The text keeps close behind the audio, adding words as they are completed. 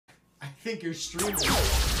think you're streaming.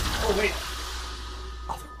 Oh, wait.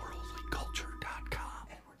 Otherworldlyculture.com.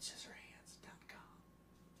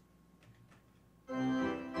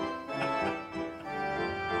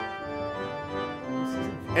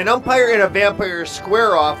 EdwardScissorhands.com. An umpire and a vampire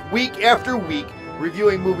square off week after week,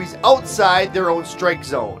 reviewing movies outside their own strike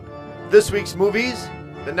zone. This week's movies,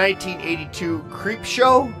 the 1982 Creep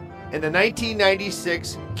Show and the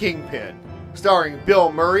 1996 Kingpin, starring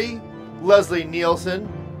Bill Murray, Leslie Nielsen,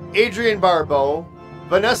 Adrienne Barbeau,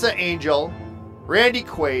 Vanessa Angel, Randy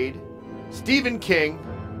Quaid, Stephen King,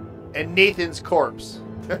 and Nathan's Corpse.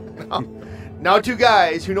 Now two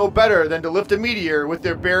guys who know better than to lift a meteor with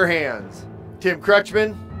their bare hands, Tim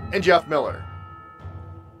Crutchman and Jeff Miller.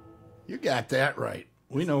 You got that right.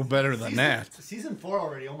 We know better than that. Season 4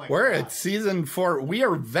 already. Oh my god. We're at season 4. We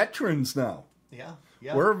are veterans now. Yeah.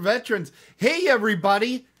 Yeah. We're veterans. Hey,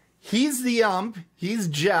 everybody. He's the ump. He's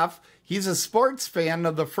Jeff. He's a sports fan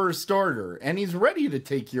of the First Order, and he's ready to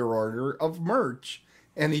take your order of merch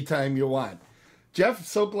anytime you want. Jeff,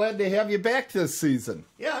 so glad to have you back this season.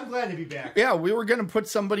 Yeah, I'm glad to be back. Yeah, we were going to put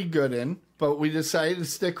somebody good in, but we decided to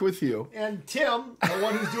stick with you. And Tim, the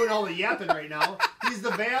one who's doing all the yapping right now, he's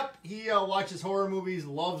the vamp. He watches horror movies,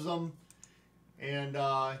 loves them. And,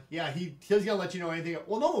 yeah, he's going to let you know anything.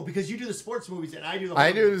 Well, no, because you do the sports movies and I do the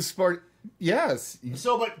horror do the sport. Yes.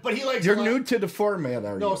 So, but he likes... You're new to the format,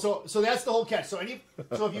 are you? No, so that's the whole catch. So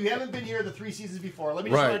if you haven't been here the 3 seasons before, let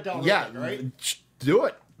me just run it down real quick, all right? Do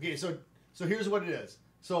it. Okay, so here's what it is.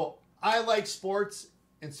 So I like sports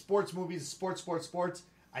and sports movies, sports.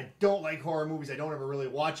 I don't like horror movies. I don't ever really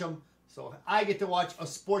watch them. So I get to watch a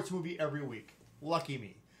sports movie every week. Lucky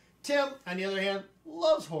me. Tim, on the other hand,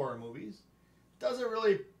 loves horror movies. Doesn't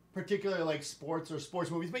really particularly like sports or sports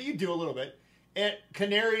movies, but you do a little bit. And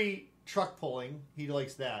Canary truck pulling, he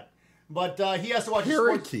likes that. But he has to watch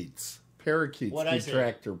parakeets. Parakeets. What'd I say?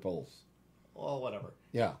 Tractor pulls. Well, whatever.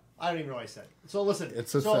 Yeah. I don't even know what I said. So listen,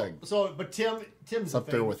 it's a thing. So, but Tim's up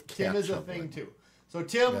a thing. there with Tim is a thing too. So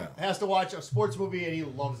Tim has to watch a sports movie and he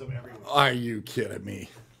loves them every week. Are you kidding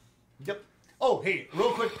me? Yep. Oh, hey,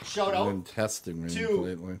 real quick shout out. I've been testing me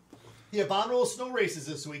lately. The Abominable Snow Races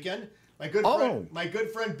this weekend. My good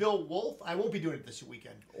friend Bill Wolf. I won't be doing it this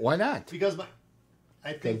weekend. Why not? Because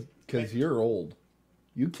because you're old.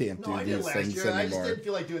 You can't do these things anymore. I just didn't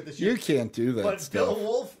feel like doing it this year. You can't do that But stuff. Bill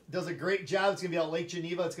Wolf does a great job. It's going to be out Lake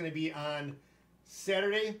Geneva. It's going to be on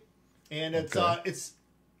Saturday. And it's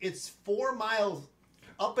 4 miles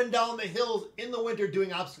up and down the hills in the winter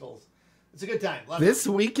doing obstacles. It's a good time. This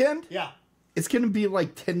weekend? Yeah. It's going to be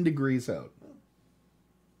like 10 degrees out.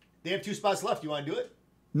 They have 2 spots left. You want to do it?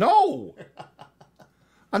 No!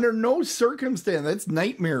 Under no circumstance. That's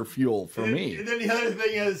nightmare fuel for me. And then the other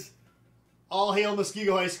thing is, all hail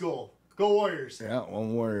Muskego High School. Go Warriors. Yeah,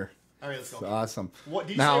 one warrior. All right, let's go. Awesome. What,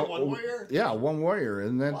 did you say one warrior? Yeah, one warrior.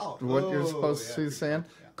 Isn't that what you're supposed to be saying?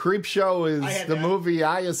 Yeah. Creep Show is the movie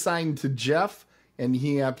I assigned to Jeff, and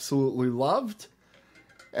he absolutely loved.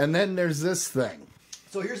 And then there's this thing.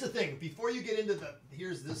 So here's the thing. Before you get into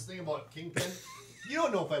here's this thing about Kingpin. You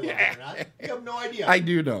don't know if I love it or not. You have no idea. I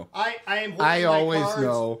do know. I always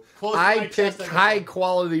know. I pick high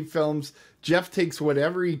quality films. Jeff takes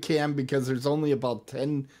whatever he can because there's only about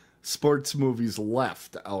 10 sports movies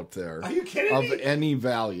left out there. Are you kidding me? Of any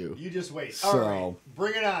value. You just wait. So, all right.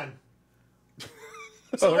 Bring it on.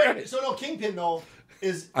 So, right. So no, Kingpin though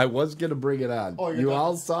is... I was going to bring it on. Oh, you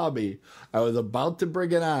all saw me. I was about to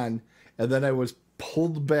bring it on, and then I was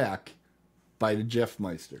pulled back by the Jeff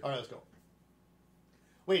Meister. All right, let's go.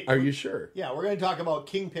 Wait. Are you sure? Yeah, we're going to talk about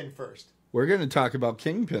Kingpin first. We're going to talk about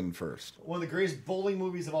Kingpin first. One of the greatest bowling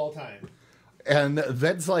movies of all time. And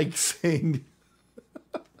that's like saying...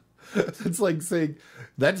 It's like saying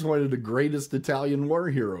that's one of the greatest Italian war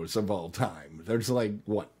heroes of all time. There's like,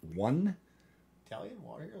 what, one? Italian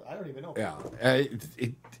war hero? I don't even know. Yeah.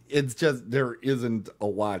 It's just, there isn't a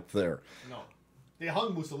lot there. No. They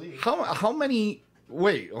hung Mussolini. How many...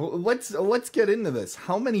 Wait, let's get into this.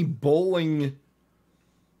 How many bowling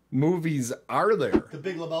movies are there? The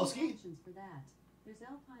Big Lebowski?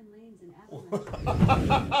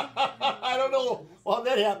 I don't know. Well, how'd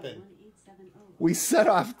that happen? We set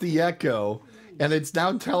off the echo, and it's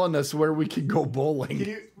now telling us where we can go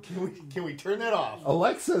bowling. Can we turn that off?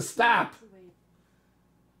 Alexa, stop!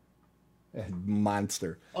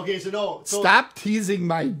 Monster. Okay, so stop teasing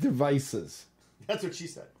my devices. That's what she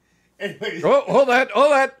said. Anyways. Oh, hold that.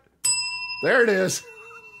 There it is.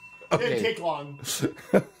 Okay. It didn't take long.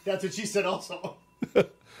 That's what she said also.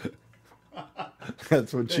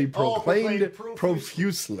 That's what she proclaimed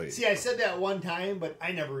profusely. See, I said that one time, but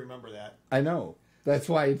I never remember that. I know. That's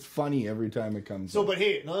why it's funny every time it comes So, up. but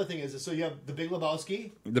hey, another thing is, so you have The Big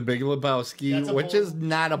Lebowski. The Big Lebowski, That's a which bowling- is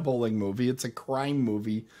not a bowling movie. It's a crime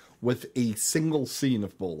movie with a single scene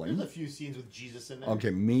of There's bowling. a few scenes with Jesus in there.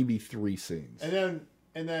 Okay, maybe 3 scenes. And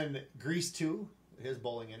then Grease 2 has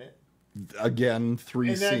bowling in it. Again, 3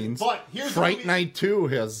 And then- scenes. but here's the Fright movie- Night 2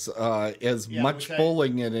 has as much which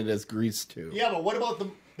bowling in it as Grease 2. Yeah, but what about the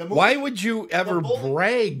movie? Why would you ever bowling-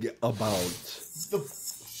 brag about the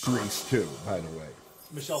Grease 2, by the way?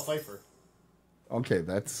 Michelle Pfeiffer? Okay,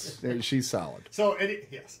 she's solid. So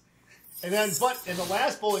yes, and then in the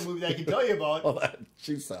last bowling movie that I can tell you about, Well,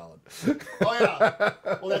 she's solid. oh yeah,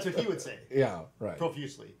 well that's what he would say Yeah, right.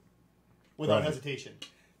 profusely, without Right. hesitation.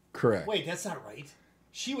 Correct. Wait, that's not right.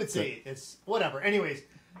 She would say it's whatever. Anyways,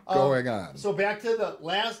 Going on. So back to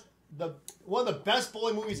one of the best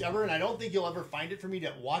bowling movies ever, and I don't think you'll ever find it for me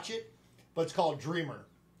to watch it, but it's called Dreamer.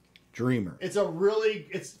 Dreamer. It's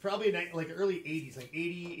probably like early 80s, like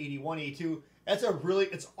 80, 81, 82.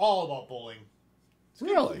 It's all about bowling. It's a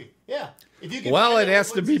good Really? movie. Yeah. If you can Well, find it out has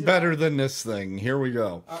what to be season- better than this thing. Here we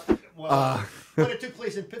go. But it took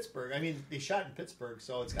place in Pittsburgh. I mean, they shot in Pittsburgh,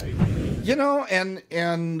 so it's got to be. You know,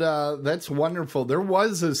 and that's wonderful. There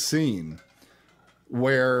was a scene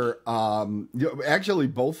where actually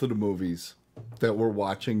both of the movies that we're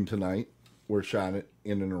watching tonight were shot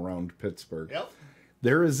in and around Pittsburgh. Yep.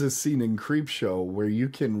 There is a scene in Creepshow where you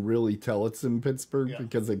can really tell it's in Pittsburgh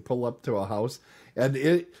because they pull up to a house and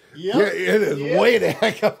it is way the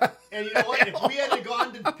heck up. And you know what? If we had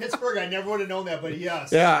gone to Pittsburgh, I never would have known that. But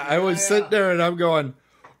yes. Yeah, I was sitting there and I'm going,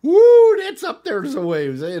 woo, that's up there's a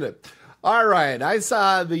waves, ain't it? All right, I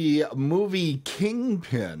saw the movie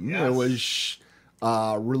Kingpin. Yes. It was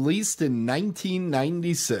released in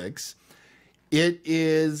 1996. It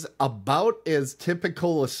is about as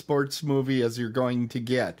typical a sports movie as you're going to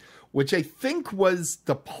get, which I think was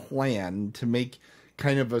the plan, to make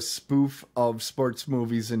kind of a spoof of sports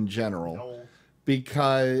movies in general. No.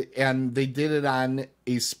 And they did it on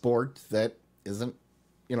a sport that isn't,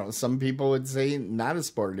 some people would say not a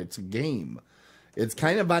sport, it's a game. It's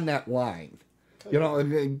kind of on that line.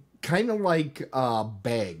 Kind of like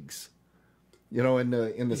bags. In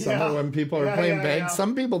the summer when people are playing bags. Yeah.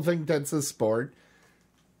 Some people think that's a sport.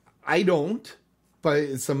 I don't,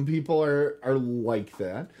 but some people are like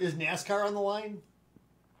that. Is NASCAR on the line?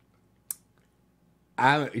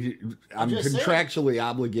 I'm just contractually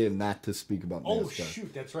obligated not to speak about Oh NASCAR.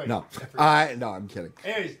 shoot, that's right. No, I forgot. no, I'm kidding.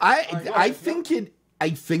 Anyways, I think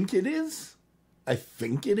it is. I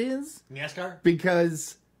think it is NASCAR.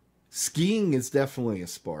 because skiing is definitely a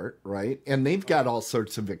sport, right? And they've got all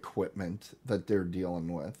sorts of equipment that they're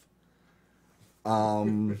dealing with.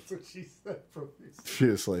 That's what she said.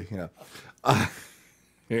 Seriously, yeah.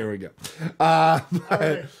 Here we go.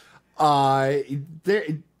 Right. There.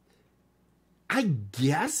 I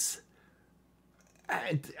guess.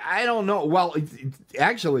 I don't know. Well,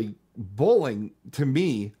 actually, bowling to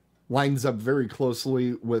me lines up very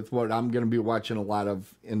closely with what I'm going to be watching a lot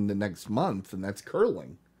of in the next month, and that's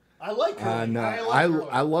curling. I like curling. And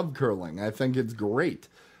I love curling. I think it's great.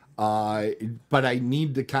 But I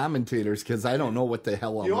need the commentators because I don't know what the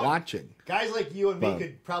hell I'm watching. Guys like you and me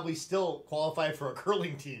could probably still qualify for a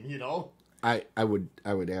curling team. I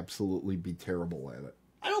would absolutely be terrible at it.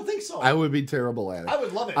 I don't think so. I would be terrible at it. I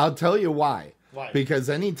would love it. I'll tell you why. Why? Because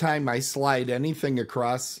anytime I slide anything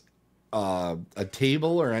across a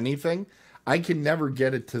table or anything, I can never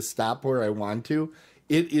get it to stop where I want to.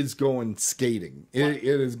 It is going skating. It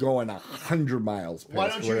is going 100 miles past why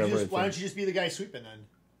don't you wherever why don't you just be the guy sweeping then?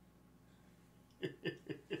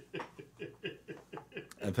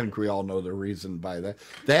 I think we all know the reason by that.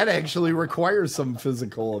 That actually requires some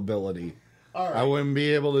physical ability. All right. I wouldn't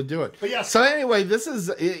be able to do it. But yes. So anyway,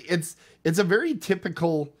 it's a very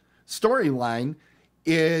typical storyline.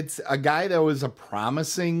 It's a guy that was a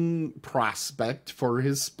promising prospect for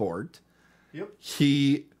his sport. Yep.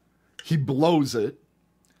 He blows it,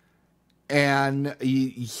 and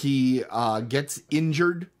he gets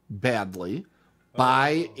injured badly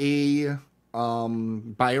by a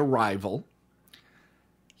rival.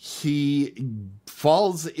 He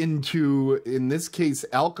falls into, in this case,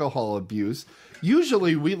 alcohol abuse.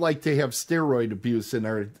 Usually we like to have steroid abuse in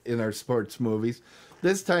our sports movies.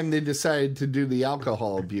 This time they decided to do the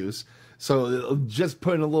alcohol abuse. So just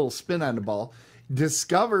putting a little spin on the ball.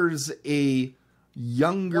 Discovers a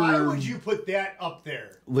younger... Why would you put that up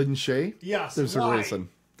there? Lynn Shay? Yes, There's why? a reason.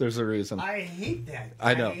 There's a reason. I hate that.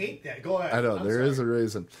 I know. I hate that. Go ahead. I know. There is a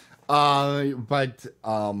reason. I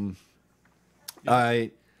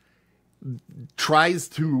tries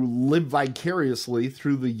to live vicariously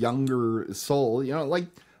through the younger soul, like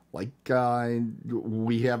like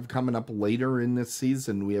we have coming up later in this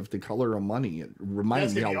season, we have The Color of Money. It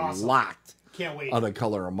reminds me a lot Can't wait. of The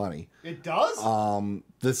Color of Money. It does?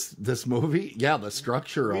 This movie, yeah, the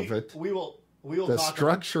structure of it. We will the talk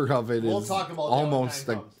structure about, of it we'll is talk about almost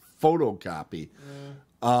a comes. photocopy.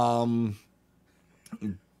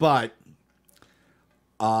 But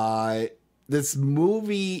this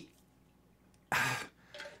movie,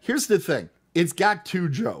 here's the thing. It's got two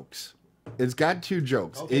jokes.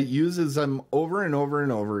 Okay. It uses them over and over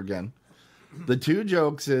and over again. The two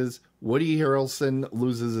jokes is Woody Harrelson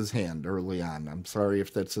loses his hand early on. I'm sorry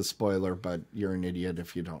if that's a spoiler, but you're an idiot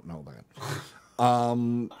if you don't know that.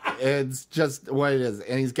 It's just what it is.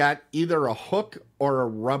 And he's got either a hook or a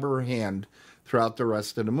rubber hand throughout the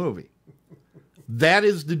rest of the movie. That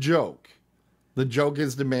is the joke. The joke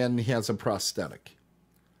is the man has a prosthetic.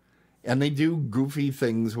 And they do goofy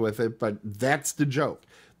things with it, but that's the joke.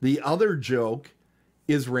 The other joke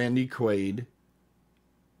is Randy Quaid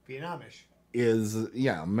being Amish. Is,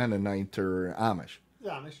 Mennonite or Amish.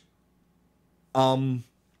 Amish.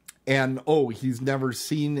 And, he's never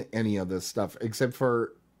seen any of this stuff, except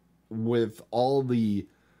for with all the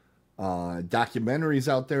documentaries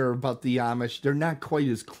out there about the Amish, they're not quite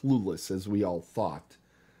as clueless as we all thought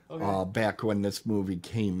back when this movie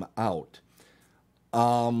came out.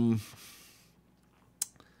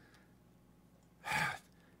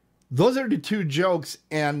 Those are the two jokes,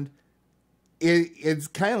 and it's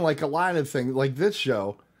kind of like a lot of things. Like this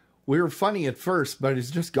show, we were funny at first, but it's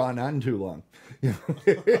just gone on too long. By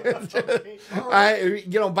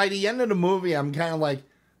the end of the movie, I'm kind of like,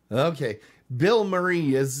 okay, Bill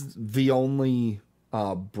Murray is the only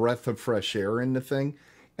breath of fresh air in the thing,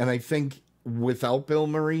 and I think without Bill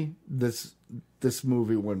Murray, this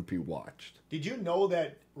movie wouldn't be watched. Did you know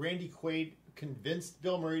that Randy Quaid convinced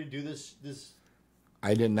Bill Murray to do this?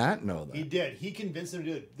 I did not know that. He did. He convinced him to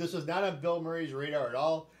do it. This was not on Bill Murray's radar at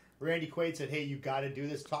all. Randy Quaid said, "Hey, you got to do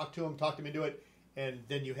this. Talk to him into it, and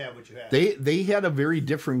then you have what you have." They had a very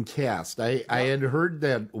different cast. I had heard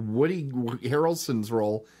that Woody Harrelson's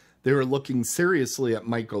role, they were looking seriously at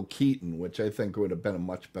Michael Keaton, which I think would have been a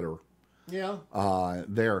much better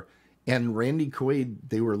there. And Randy Quaid,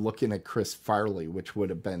 they were looking at Chris Farrelly, which would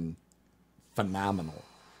have been phenomenal.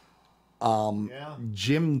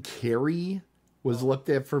 Jim Carrey was looked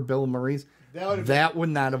at for Bill Murray's. That would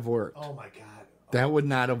not have worked. Oh my God. That would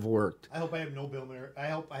not have worked. I hope I have no Bill Murray. I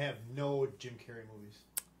hope I have no Jim Carrey movies.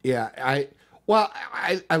 Yeah, I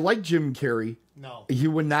like Jim Carrey. No. He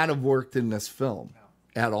would not have worked in this film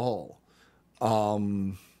at all.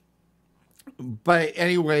 But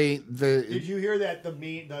anyway, did you hear that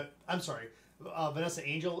Vanessa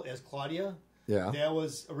Angel as Claudia? Yeah. That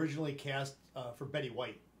was originally cast for Betty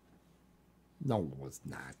White. No, it was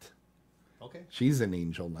not. Okay. She's an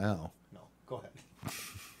angel now. No, go ahead.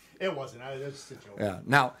 It wasn't. That's just a joke. Yeah.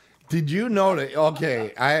 Now, did you know that?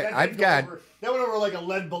 Okay, I've got that went over like a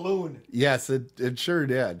lead balloon. Yes, it sure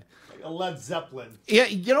did. Like a Led Zeppelin.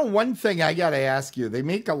 Yeah, one thing I got to ask you. They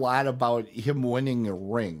make a lot about him winning a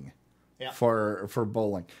ring for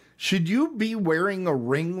bowling. Should you be wearing a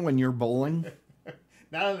ring when you're bowling?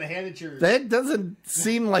 Not on the hand that you're... That doesn't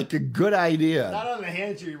seem like a good idea. Not on the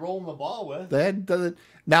hand that you're rolling the ball with. That doesn't...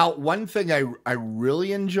 Now, one thing I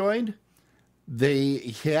really enjoyed,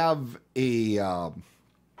 they have a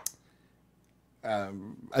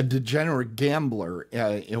degenerate gambler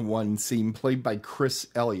in one scene played by Chris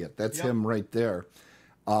Elliott. That's him right there.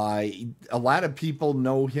 A lot of people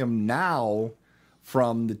know him now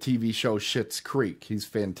from the TV show Schitt's Creek. He's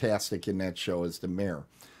fantastic in that show as the mayor.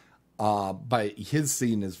 But his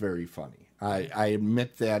scene is very funny. I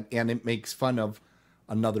admit that, and it makes fun of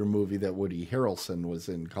another movie that Woody Harrelson was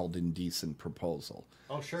in called Indecent Proposal.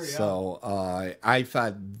 Oh, sure, yeah. So I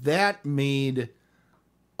thought that made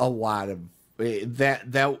a lot of...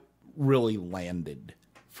 That really landed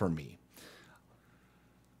for me.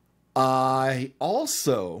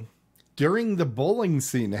 Also, during the bowling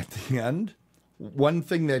scene at the end, one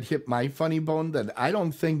thing that hit my funny bone that I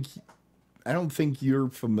don't think you're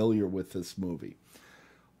familiar with this movie,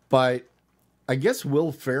 but I guess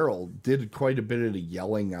Will Ferrell did quite a bit of the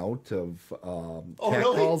yelling out of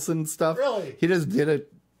catcalls and stuff. Really? He just did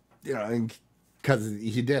it, because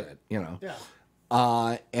he did it,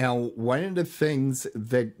 Yeah. And one of the things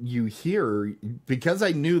that you hear, because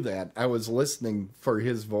I knew that, I was listening for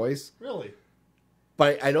his voice. Really?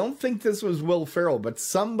 But I don't think this was Will Ferrell, but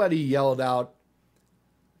somebody yelled out,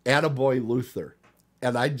 "Attaboy Luther."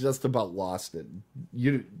 And I just about lost it.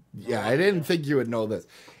 I didn't think you would know this.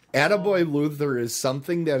 Attaboy Luther is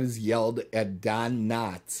something that is yelled at Don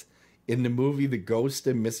Knotts in the movie The Ghost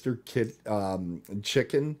and Mr.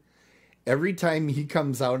 Chicken. every time he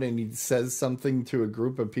comes out and he says something to a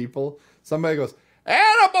group of people, somebody goes,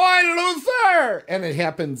 "Attaboy, Luther!" And it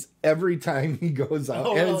happens every time he goes out.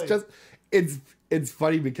 Oh, and really? it's just, it's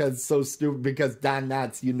funny because it's so stupid, because Don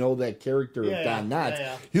Knotts, you know that character of Don Knotts.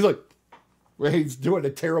 Yeah. He's like, well, he's doing a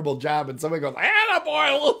terrible job, and somebody goes,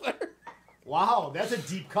 "Attaboy, Luther!" Wow, that's a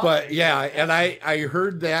deep cut. But yeah, and I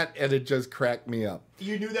heard that, and it just cracked me up.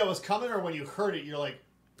 You knew that was coming, or when you heard it, you're like,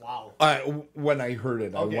 wow. When I heard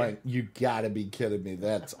it, Okay. I went, "You gotta be kidding me.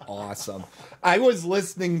 That's awesome." I was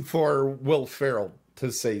listening for Will Ferrell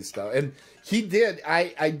to say stuff, and he did.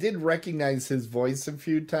 I did recognize his voice a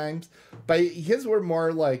few times, but his were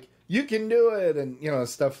more like, "You can do it," and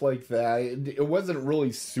stuff like that. It wasn't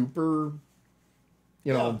really super,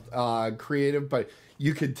 creative, but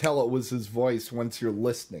you could tell it was his voice once you're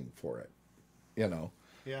listening for it,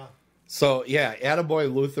 Yeah. So yeah,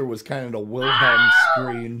 Attaboy Luther was kind of the Wilhelm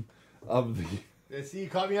scream of the. Yeah, see, you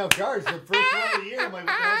caught me off guard. It's the first one of the year. I'm like,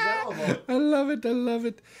 what the hell's that all about? I love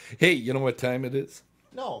it. Hey, you know what time it is?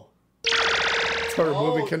 No. It's our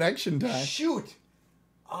movie connection time. Shoot.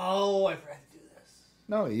 Oh, I forgot to do this.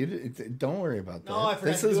 No, don't worry about that. No, I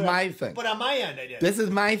forgot This to do is it. my thing. But on my end, I did. This is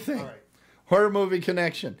my thing. All right. Horror movie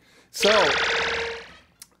connection. So,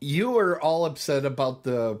 you were all upset about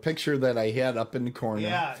the picture that I had up in the corner.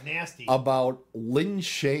 Yeah, nasty. About Lynn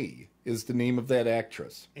Shay is the name of that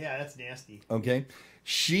actress. Yeah, that's nasty. Okay.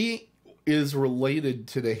 She is related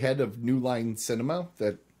to the head of New Line Cinema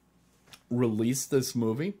that released this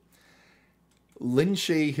movie. Lynn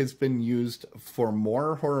Shay has been used for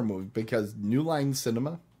more horror movies because New Line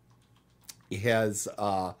Cinema has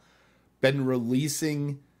been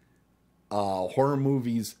releasing horror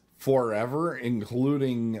movies forever,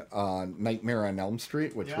 including Nightmare on Elm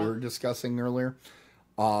Street, which we were discussing earlier.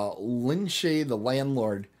 Lynn Shay, the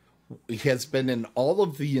landlord, has been in all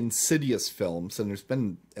of the Insidious films, and there's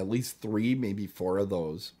been at least 3, maybe 4 of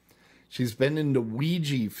those. She's been in the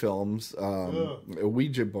Ouija films,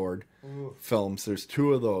 Ouija board films. There's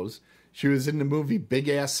 2 of those. She was in the movie Big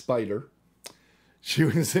Ass Spider. She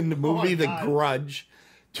was in the movie The Grudge,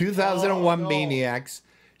 2001 Maniacs.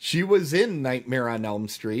 She was in Nightmare on Elm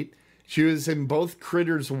Street. She was in both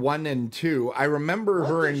Critters 1 and 2. I remember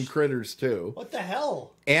her in Critters 2. What the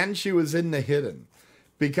hell? And she was in The Hidden.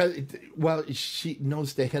 Because, well, she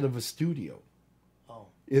knows the head of a studio. Oh.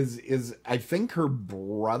 Is I think her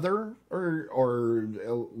brother or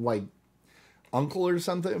like uncle or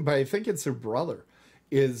something, but I think it's her brother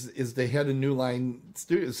is the head of New Line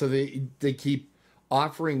Studios. So they keep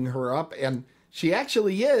offering her up, and she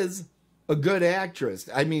actually is a good actress.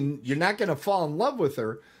 I mean, you're not going to fall in love with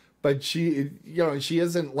her, but she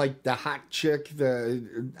isn't like the hot chick,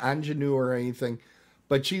 the ingenue or anything.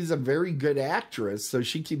 But she's a very good actress, so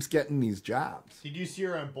she keeps getting these jobs. Did you see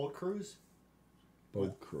her on Boat Cruise?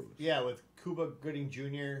 Boat Cruise. Yeah, with Cuba Gooding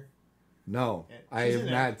Jr. No, I have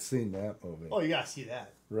not seen that movie. Oh, you gotta see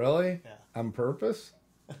that. Really? Yeah. On purpose?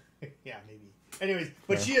 Yeah, maybe. Anyways,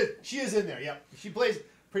 but she is in there. Yep, she plays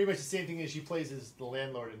pretty much the same thing as she plays as the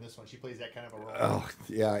landlord in this one. She plays that kind of a role. Oh,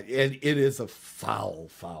 yeah. It is a foul.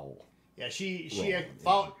 Yeah,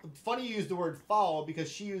 foul. Funny you use the word foul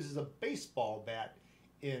because she uses a baseball bat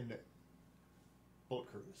in Boat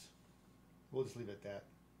Cruise. We'll just leave it at that.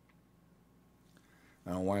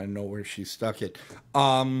 I don't want to know where she stuck it.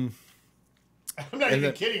 I'm not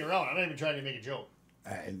even kidding around. I'm not even trying to make a joke.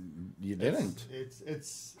 You didn't.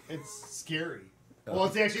 It's scary. Well,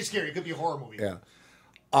 it's actually scary. It could be a horror movie. Yeah.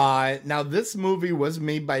 Now, this movie was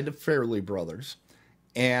made by the Farrelly Brothers.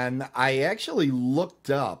 And I actually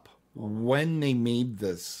looked up when they made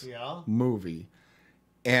this movie.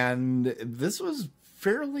 And this was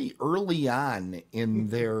fairly early on in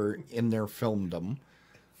their filmdom.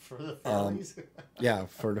 For the Farrellys? Yeah,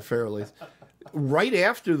 for the Farrellys. Right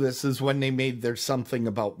after this is when they made There's Something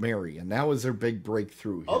About Mary, and that was their big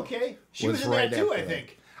breakthrough. Okay. She was in that too, I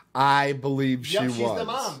think. I believe she was. She's the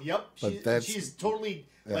mom. Yep. But she's totally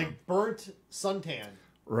like burnt suntan.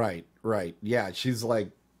 Right. Yeah, she's like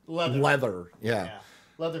leather. Yeah.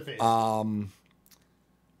 Leatherface.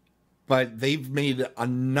 But they've made a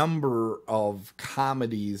number of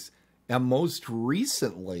comedies, and most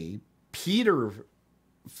recently, Peter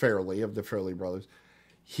Farrelly of the Farrelly Brothers,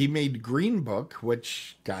 he made Green Book,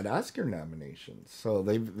 which got Oscar nominations. So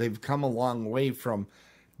they've come a long way from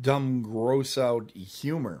dumb, gross out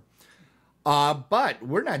humor. But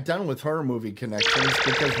we're not done with horror movie connections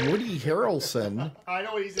because Woody Harrelson. I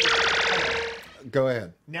know what he's in. Go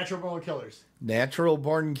ahead. Natural Born Killers. Natural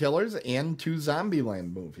Born Killers and 2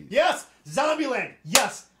 Zombieland movies. Yes! Zombieland!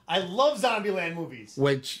 Yes! I love Zombieland movies.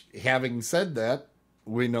 Which, having said that,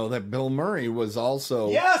 we know that Bill Murray was also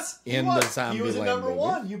the Zombieland He was a number movies.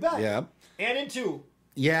 one, you bet. Yeah. And in 2.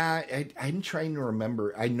 Yeah, I'm trying to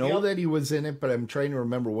remember. I know that he was in it, but I'm trying to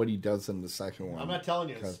remember what he does in the second one. I'm not telling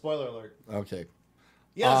you. Spoiler alert. Okay.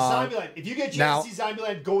 Yeah, Zombieland. If you get a chance to see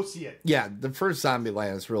Zombieland, go see it. Yeah, the first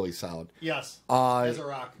Zombieland is really solid. Yes. As a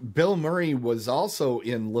rock. Bill Murray was also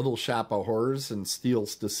in Little Shop of Horrors and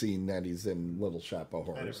steals the scene that he's in Little Shop of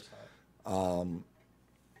Horrors. No.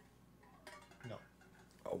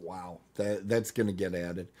 Oh, wow. That's going to get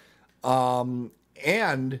added.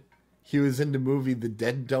 And he was in the movie The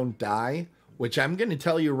Dead Don't Die, which I'm going to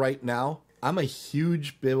tell you right now, I'm a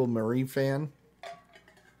huge Bill Murray fan.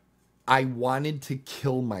 I wanted to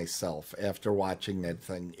kill myself after watching that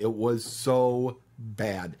thing. It was so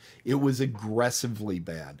bad. It was aggressively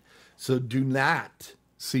bad. So do not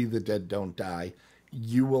see The Dead Don't Die.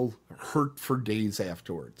 You will hurt for days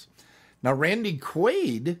afterwards. Now, Randy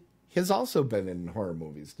Quaid has also been in horror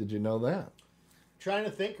movies. Did you know that? Trying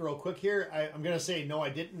to think real quick here. I'm going to say, no, I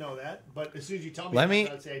didn't know that. But as soon as you tell me,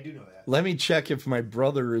 I'd say I do know that. Let me check if my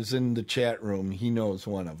brother is in the chat room. He knows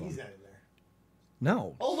one of them. He's not in there.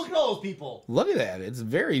 No. Oh, look at all those people. Look at that. It's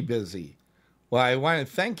very busy. Well, I want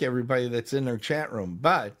to thank everybody that's in our chat room.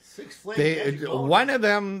 But one of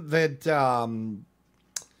them that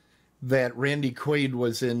Randy Quaid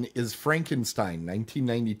was in is Frankenstein,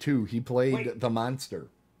 1992. He played the monster.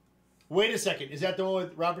 Wait a second. Is that the one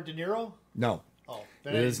with Robert De Niro? No. Oh,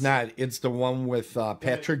 it is not. It's the one with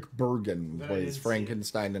Patrick Bergen plays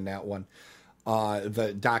Frankenstein in that one.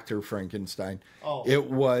 The Dr. Frankenstein. Oh.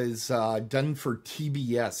 It was done for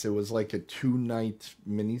TBS. It was like a 2-night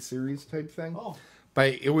miniseries type thing. Oh.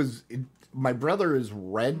 But my brother has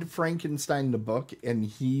read Frankenstein, the book, and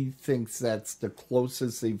he thinks that's the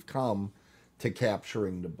closest they've come to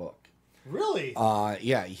capturing the book. Really?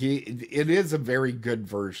 Yeah, it is a very good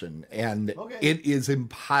version, and it is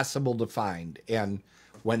impossible to find. And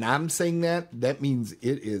when I'm saying that, that means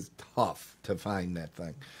it is tough to find that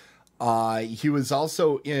thing. He was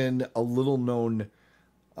also in a little known,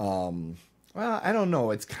 well, I don't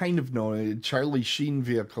know, it's kind of known, a Charlie Sheen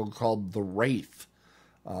vehicle called The Wraith,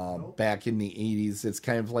 back in the 80s. It's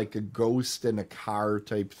kind of like a ghost in a car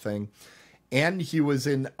type thing. And he was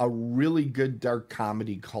in a really good dark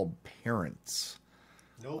comedy called Parents.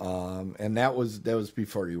 Nope. And that was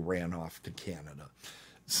before he ran off to Canada.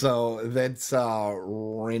 So that's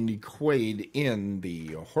Randy Quaid in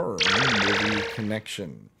the horror movie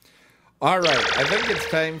Connection. All right, I think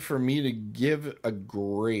it's time for me to give a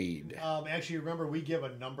grade. Actually, remember, we give a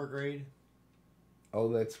number grade. Oh,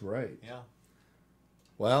 that's right. Yeah.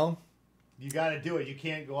 Well, you got to do it. You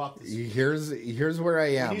can't go off the screen. Here's where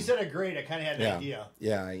I am. When you said a grade, I kind of had an idea.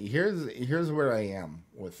 Yeah, here's where I am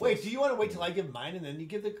with this. Do you want to wait till I give mine and then you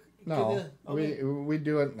give the... No, we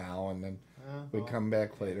do it now and then we come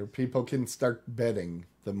back later. People can start betting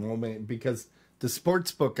the moment, because the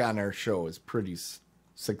sports book on our show is pretty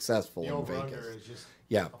successful in Vegas. Is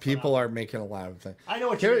just people are making a lot of things. I know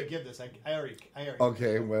what you're going to give this. I already.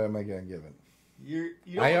 Okay, what am I going to give it?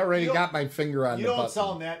 I already got my finger on the button. You don't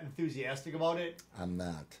sound that enthusiastic about it. I'm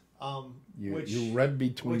not. You read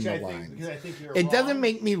between the lines. Because I think you're It wrong. doesn't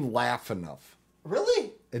make me laugh enough.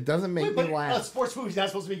 Really? It doesn't make me laugh. A sports movie's not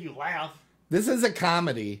supposed to make you laugh. This is a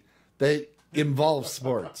comedy that involves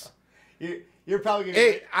sports. You're probably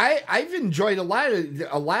going to... I've enjoyed a lot of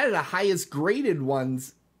the highest graded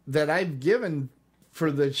ones that I've given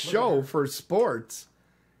for the show for sports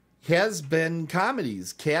has been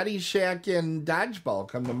comedies. Caddyshack and Dodgeball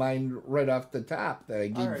come to mind right off the top that I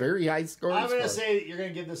gave very high scores. I'm going to say that you're going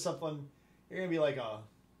to give this something. You're going to be like a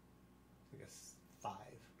 5.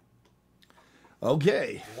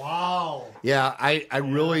 Okay. Wow. Yeah, I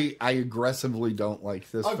aggressively don't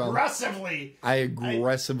like this film. Aggressively? I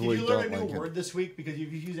aggressively don't like it. Did you learn a new word this week? Because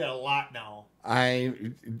you've used that a lot now.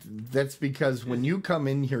 That's because when you come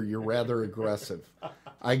in here, you're rather aggressive.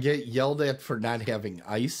 I get yelled at for not having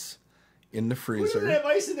ice in the freezer. Who doesn't have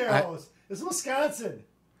ice in their house? It's Wisconsin.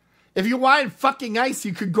 If you wanted fucking ice,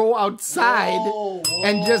 you could go outside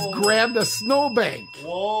and just grab the snowbank.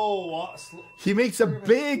 Whoa. He makes a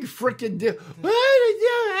big frickin' deal.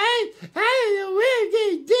 I don't know where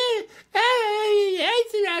they did.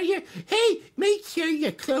 Ice around here. Hey, make sure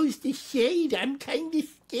you close the shade. I'm kind of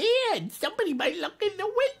scared. Somebody might look in the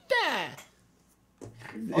window.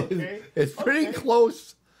 Okay. It's pretty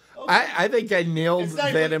close. Okay. I think I nailed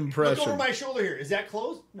that impression. Look over my shoulder here. Is that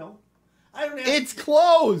closed? No. I don't ask. It's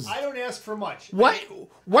closed. I don't ask for much.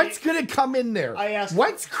 What's going to come in there?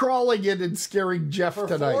 What's crawling in and scaring Jeff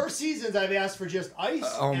tonight? For 4 seasons, I've asked for just ice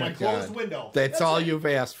and a closed window. That's all you've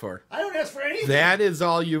asked for. I don't ask for anything. That is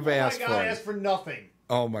all you've asked for. I asked for nothing.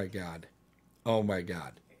 Oh my God. Oh my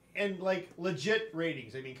God. And like legit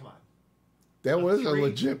ratings. I mean, come on. That was a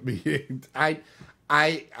legit meeting. I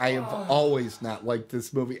have always not liked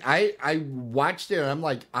this movie. I watched it and I'm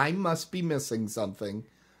like, I must be missing something.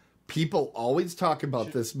 People always talk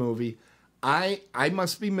about this movie. I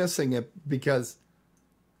must be missing it because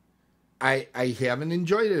I haven't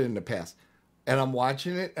enjoyed it in the past. And I'm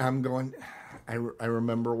watching it and I'm going, I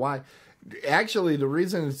remember why. Actually, the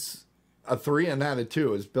reason it's a 3 and not a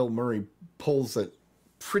 2 is Bill Murray pulls it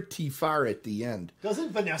pretty far at the end.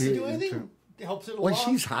 Doesn't Vanessa do anything? Helps it along? Well,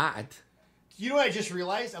 she's hot. You know what I just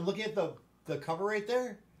realized? I'm looking at the cover right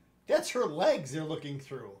there. That's her legs they're looking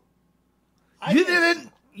through.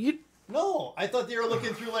 No, I thought they were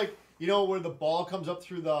looking through, like, you know, where the ball comes up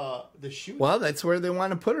through the chute. Well, that's where they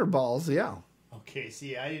want to put her balls, yeah. Okay,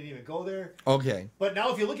 see, I didn't even go there. Okay. But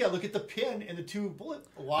now if you look at the pin and the 2 bullets.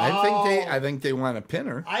 Wow. I think they want to pin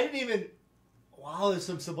her. I didn't even. Wow, there's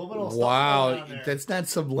some subliminal stuff going on there. That's not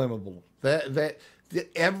subliminal. That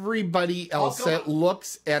everybody else that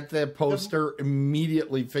looks at that poster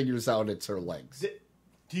immediately figures out it's her legs.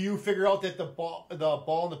 Do you figure out that the ball and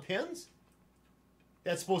the pins?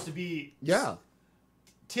 That's supposed to be. Yeah.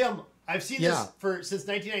 Tim, I've seen this since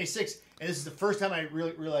 1996, and this is the first time I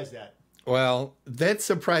really realized that. Well, that's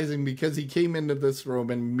surprising because he came into this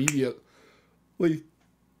room and immediately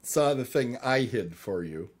saw the thing I hid for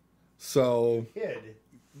you. So. Hid?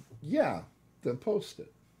 Yeah, the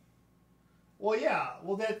post-it. Well, yeah.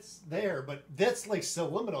 Well, that's there, but that's like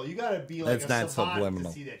subliminal. You got to be like that's a savant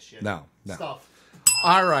subliminal. to see that shit. No. Stuff.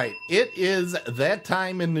 All right. It is that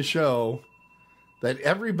time in the show that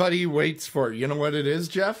everybody waits for. You know what it is,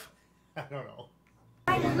 Jeff? I don't know.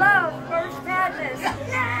 I love Merch Madness.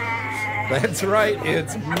 That's right.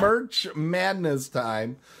 It's Merch Madness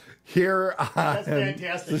time here on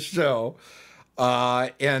the show.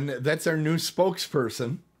 And that's our new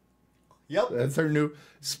spokesperson. Yep. That's our new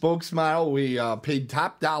spokesmodel. We paid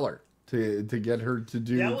top dollar to get her to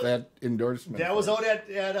do that endorsement. That was out at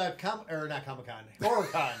not Comic-Con,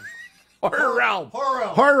 HorrorCon. Horror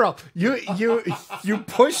Realm. You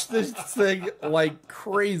pushed this thing like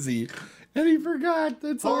crazy. And he forgot.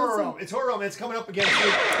 That's Horror awesome. Realm. It's Horror Realm. It's coming up again.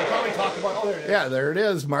 We'll probably talk about. Oh, there it is. Yeah, there it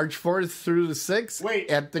is. March 4th through the 6th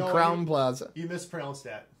at the Crown Plaza. You mispronounced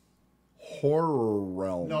that. Horror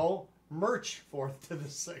Realm. No, Merch 4th to the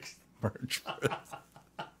 6th. March 4th.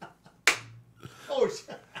 Oh,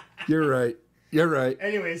 shit. You're right.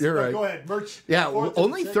 Anyways, you're right. Go ahead. Merch. Yeah,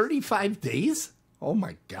 only 35 days? Oh,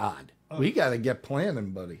 my God. We got to get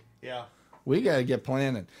planning, buddy. Yeah. We got to get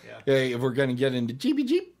planning. Yeah. If we're going to get into Jeep.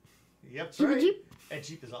 Yep, Jeep, right. Jeep. That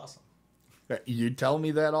Jeep is awesome. You tell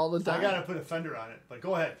me that all the time. I got to put a fender on it, but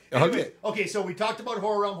go ahead. Anyways, okay, so we talked about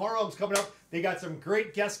Horror Realm. Horror Realm's coming up. They got some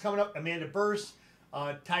great guests coming up. Amanda Burse,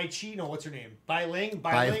 Tai Chi. No, what's her name? Bai Ling.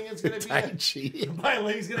 Bai Ling is going to be Tai there. Chi. Bai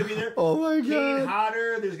Ling's going to be there. Oh, my God. Kane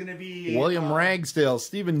Hodder. There's going to be... William Ragsdale.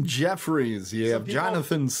 Stephen Jeffries. You have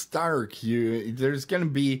Jonathan Stark. There's going to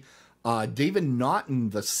be David Naughton,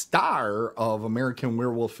 the star of American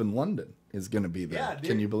Werewolf in London, is going to be there. Yeah,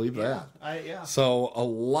 Can you believe that? Yeah. So a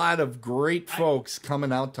lot of great folks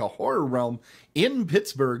coming out to Horror Realm in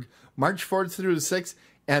Pittsburgh, March 4th through the 6th.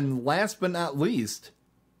 And last but not least,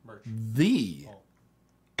 the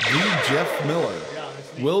Jeff Miller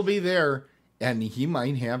will be there, and he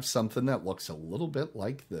might have something that looks a little bit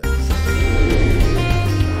like this.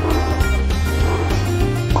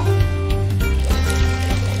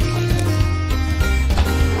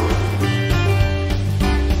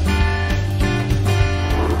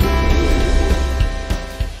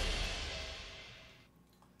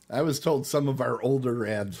 I was told some of our older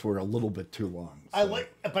ads were a little bit too long. So. I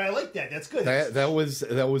like that. That's good. That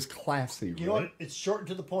was classy. You know what? It's short and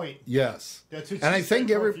to the point. Yes. That's what and I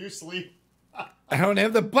think profusely. I don't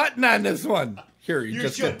have the button on this one. Here, you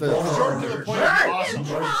just should. get the short and to the point. Awesome.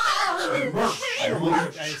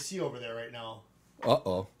 I see over there right now.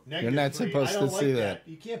 Uh-oh. You're not supposed to see that.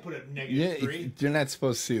 You can't put a -3. You're not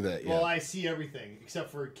supposed to see that yet. Well, I see everything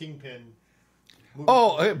except for Kingpin.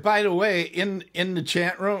 Oh, by the way, in the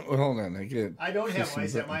chat room, hold on. I don't have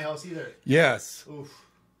ice at my house either. Yes. Oof.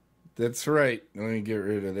 That's right. Let me get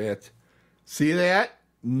rid of that. See that?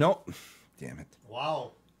 No. Damn it.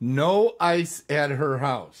 Wow. No ice at her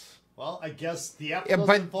house. Well, I guess the apple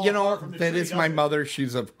doesn't fall far from the that tree, is my does it? mother.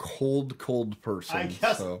 She's a cold person. I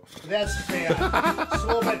guess so. that's bad.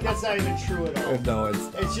 So, but that's not even true at all. No,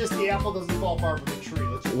 it's just the apple doesn't fall far from the tree.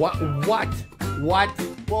 What?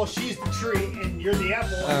 Well, she's the tree, and you're the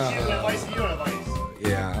apple, and she doesn't have ice, and you don't have ice.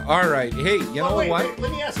 Yeah. All right. Hey, you know what? Wait,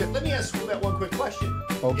 let me ask you that one quick question.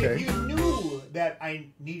 Okay. If you knew that I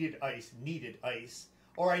needed ice,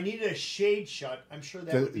 or I needed a shade shut, I'm sure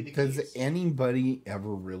that would be the case. Does anybody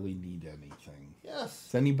ever really need anything? Yes.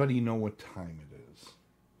 Does anybody know what time it is?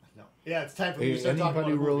 No. Yeah, it's time for me to start talking about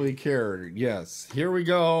Anybody a movie. really care? Yes. Here we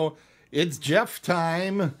go. It's Jeff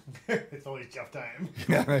time. It's always Jeff time.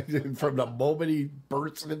 From the moment he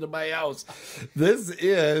bursts into my house. This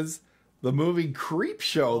is the movie Creep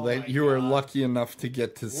Show that you were lucky enough to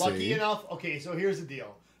get to see. Lucky enough? Okay, so here's the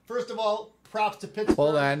deal. First of all, props to Pittsburgh.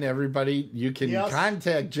 Hold on, everybody. You can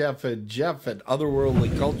contact Jeff at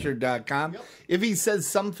otherworldlyculture.com. Yep. If he says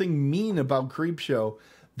something mean about Creep Show,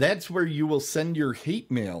 that's where you will send your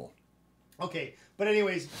hate mail. Okay, but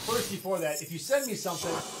anyways, first before that, if you send me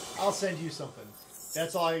something, I'll send you something.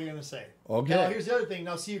 That's all you're going to say. Okay. Now, here's the other thing.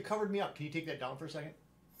 Now, see, you covered me up. Can you take that down for a second?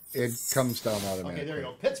 It comes down automatically. Okay, there you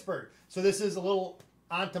go. Pittsburgh. So this is a little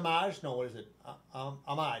entourage. No, what is it?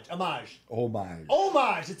 Homage. Homage.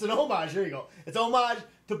 It's an homage. There you go. It's an homage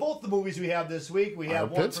to both the movies we have this week. We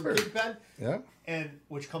have one from Kingpin,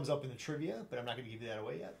 which comes up in the trivia, but I'm not going to give you that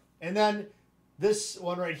away yet. And then this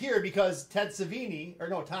one right here, because Ted Savini, or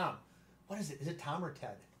no, Tom. What is it? Is it Tom or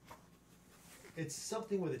Ted? It's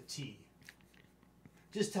something with a T.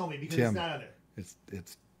 Just tell me, because Tim. it's not on there. It's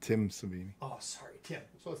Tim Savini. Oh, sorry, Tim.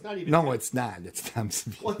 So it's not even. No, it's not. It's Tom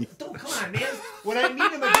Savini. Well, don't come on, man. When I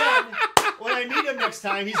meet him next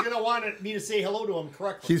time, he's gonna want me to say hello to him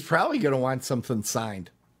correctly. He's probably gonna want something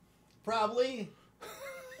signed. Probably.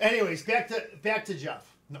 Anyways, back to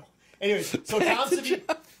Jeff. No. Anyways, so Tom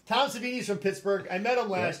Savini's from Pittsburgh. I met him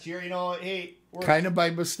last year. You know, hey, we're kind of by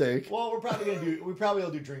mistake. Well, we probably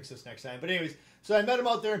will do drinks this next time. But anyways, so I met him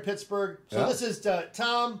out there in Pittsburgh. So this is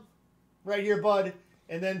Tom, right here, bud,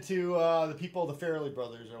 and then to the people, the Farrelly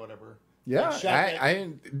Brothers or whatever. Yeah,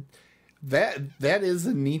 that is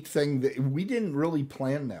a neat thing. That we didn't really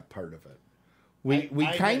plan that part of it. We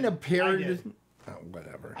kind of paired.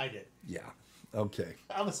 Whatever. I did. Yeah. Okay.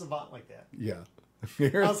 I'm a savant like that. Yeah.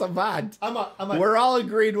 You're a savant. We're all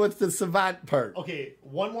agreed with the savant part. Okay,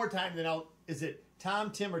 one more time, then is it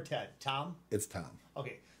Tom, Tim, or Ted? Tom? It's Tom.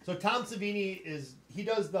 Okay, so Tom Savini he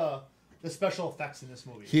does the special effects in this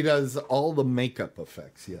movie. He does all the makeup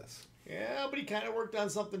effects, yes. Yeah, but he kind of worked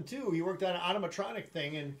on something too. He worked on an animatronic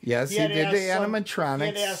thing, and yes, he did the animatronics. He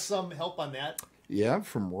had to ask some help on that. Yeah,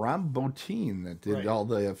 from Rob Bottin that did all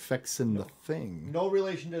the effects in the thing. No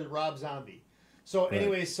relation to Rob Zombie. So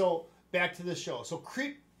anyway, so back to the show. So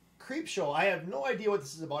Creep Show. I have no idea what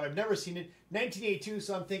this is about. I've never seen it. 1982.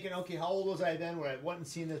 So I'm thinking, okay, how old was I then? When I went and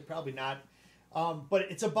seen this, probably not. But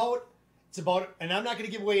it's about, and I'm not going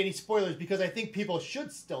to give away any spoilers because I think people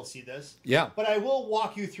should still see this. Yeah. But I will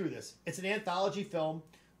walk you through this. It's an anthology film,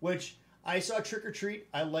 which I saw Trick or Treat.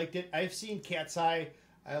 I liked it. I've seen Cat's Eye.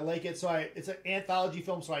 I like it. So it's an anthology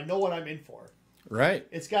film, so I know what I'm in for. Right.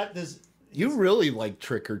 It's got this. You really like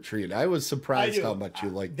Trick or Treat. I was surprised how much you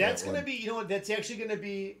liked that. That's going to be, you know what, that's actually going to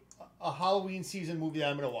be a Halloween season movie that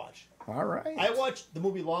I'm going to watch. All right. I watched the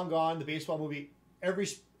movie Long Gone, the baseball movie, every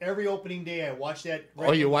opening day. I watch that.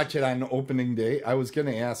 Oh, you watch it on opening day? I was going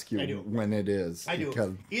to ask you when it is. I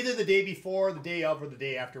do. Either the day before, the day of, or the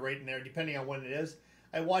day after, right in there, depending on when it is.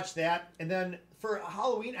 I watched that. And then for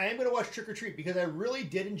Halloween, I am going to watch Trick or Treat because I really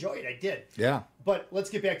did enjoy it. I did. Yeah. But let's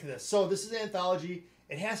get back to this. So this is an anthology.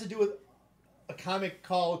 It has to do with a comic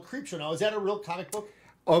called Creep Show. Now, is that a real comic book?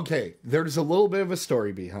 Okay, there's a little bit of a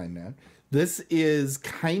story behind that. This is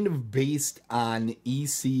kind of based on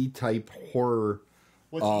EC type horror.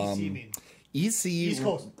 What's EC mean? EC. East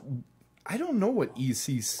Coast. I don't know what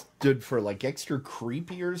EC stood for, like extra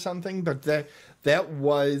creepy or something, but that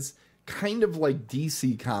was kind of like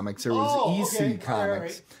DC Comics. There was EC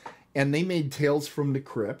Comics. Right. And they made Tales from the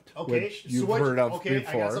Crypt, which you've heard of before. I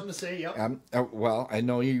got something to say, yep. Well, I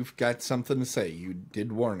know you've got something to say. You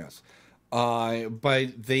did warn us.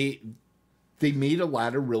 But they made a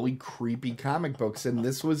lot of really creepy comic books, and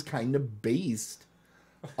this was kind of based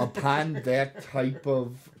upon that type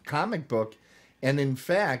of comic book. And in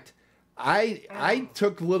fact, I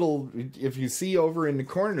took little, if you see over in the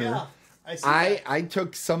corner, I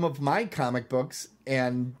took some of my comic books,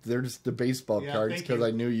 and there's the baseball cards because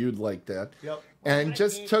I knew you'd like that. Yep. And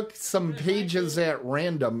just took some pages at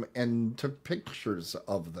random and took pictures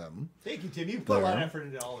of them. Thank you, Tim. You put a lot of effort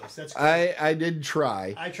into all this. That's great. I did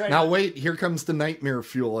try. Now wait, here comes the nightmare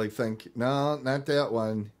fuel, I think. No, not that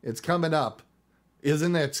one. It's coming up.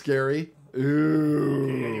 Isn't that scary? Ooh.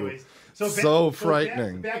 Okay, anyways. So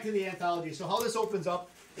frightening. Back to the anthology. So how this opens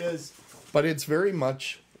up is... But it's very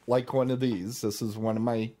much like one of these. This is one of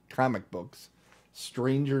my comic books.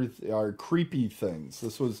 Creepy Things.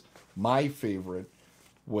 This was my favorite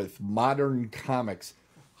with modern comics.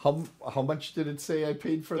 How much did it say I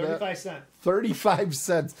paid for 35 that? 35 cents. 35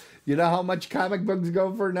 cents. You know how much comic books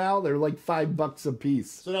go for now? They're like $5 a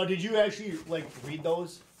piece. So now, did you actually read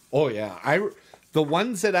those? Oh yeah, the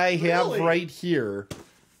ones that I have Really? right here,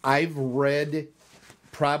 I've read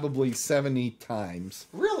probably 70 times.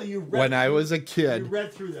 Really, you read When I was a You kid,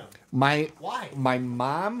 read through them. my Why? my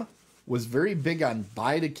mom was very big on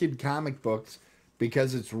buy the kid comic books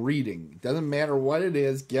because it's reading. Doesn't matter what it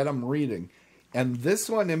is, get them reading. And this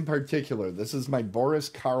one in particular, this is my Boris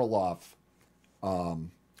Karloff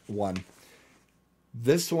one.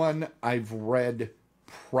 This one I've read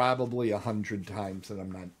probably 100 times, and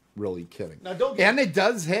I'm not really kidding. Now, don't get- And it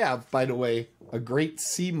does have, by the way, a great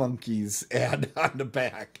Sea Monkeys ad on the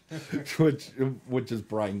back, which is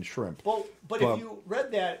brine shrimp. Well, but if you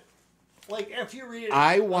read that, like after you read it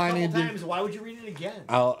I a wanted couple to- times, why would you read it again?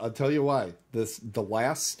 I'll tell you why. The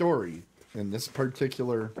last story in this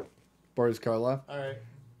particular Boris Karloff, All right.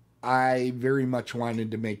 I very much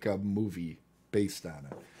wanted to make a movie based on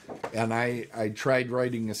it. And I tried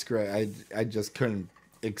writing a script. I just couldn't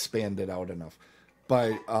expand it out enough.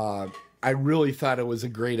 But I really thought it was a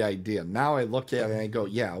great idea. Now I look at it and I go,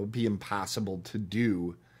 yeah, it would be impossible to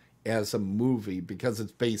do as a movie because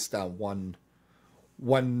it's based on one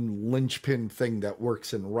linchpin thing that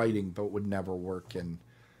works in writing but would never work in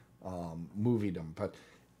moviedom. But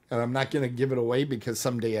and I'm not going to give it away because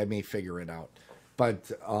someday I may figure it out.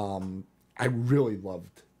 But I really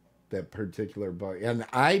loved that particular book. And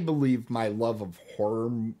I believe my love of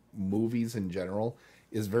horror movies in general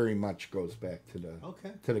is very much goes back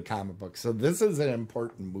to the comic book. So this is an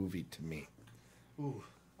important movie to me. Ooh.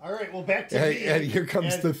 All right. Well, back to me. And here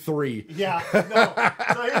comes the 3. Yeah. No.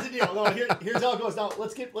 So here's the deal. No. Here's how it goes. Now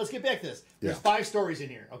let's get back to this. There's 5 stories in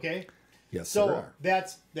here. Okay. Yes. So there are.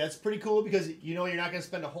 that's pretty cool because you're not going to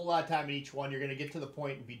spend a whole lot of time in each one. You're going to get to the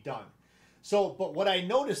point and be done. So, but what I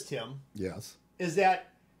noticed, Tim, Yes. is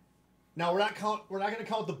that now we're not going to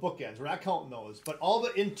count the bookends. We're not counting those, but all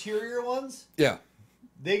the interior ones, Yeah.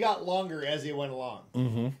 they got longer as they went along.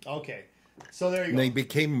 Mm-hmm. Okay. So there you go. They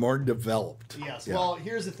became more developed. Yes. Yeah. Well,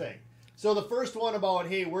 here's the thing. So the first one about,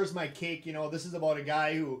 hey, where's my cake? This is about a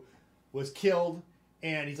guy who was killed,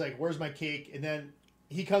 and he's like, where's my cake? And then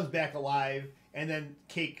he comes back alive, and then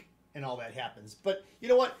cake and all that happens. But you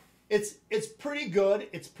know what? It's pretty good.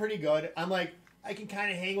 It's pretty good. I'm like, I can kind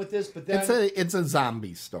of hang with this, but then it's a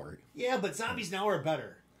zombie story. yeah, but zombies now are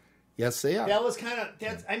better. Yes, they are. That was kind of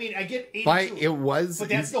that's. I mean, I get 82. But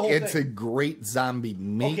that's the whole it's thing. a great zombie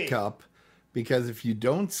makeup because if you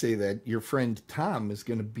don't say that, your friend Tom is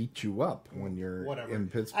going to beat you up when you're in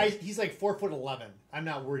Pittsburgh. He's like 4'11". I'm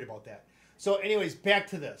not worried about that. So, anyways, back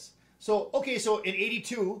to this. So, okay, so in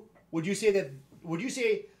 82, would you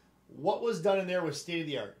say what was done in there was state of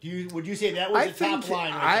the art? Would you say that was the top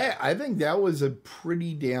line? I think that was a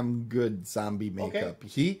pretty damn good zombie makeup.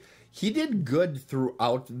 Okay. He did good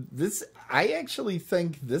throughout this. I actually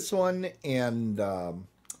think this one and Don't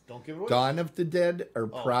give it away. Dawn of the Dead are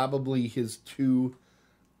probably his 2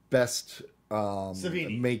 best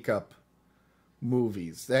makeup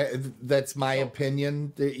movies. That's my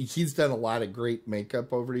opinion. He's done a lot of great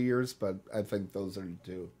makeup over the years, but I think those are the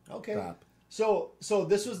 2 top. So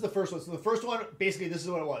this was the first one. So the first one, basically, this is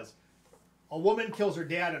what it was. A woman kills her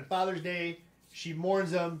dad on Father's Day. She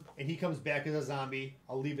mourns him, and he comes back as a zombie.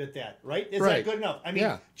 I'll leave it at that. Right? Is that good enough? I mean,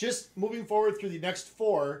 just moving forward through the next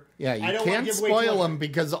 4. Yeah, you I don't can't give away spoil too them much.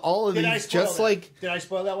 because all of Did I these, spoil just that? like... Did I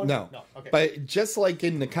spoil that one? No. Okay. But just like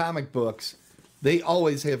in the comic books, they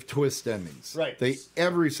always have twist endings. Right.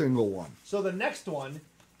 Every single one. So the next one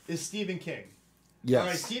is Stephen King. Yes. All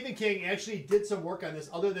right, Stephen King actually did some work on this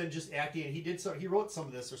other than just acting, and he wrote some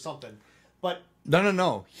of this or something. But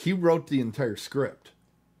No. He wrote the entire script.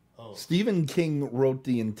 oh, Stephen King wrote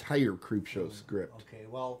the entire Creepshow script. okay,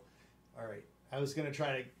 well, all right. I was gonna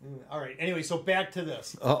try to. All right. Anyway, so back to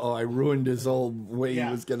this. I ruined his old way he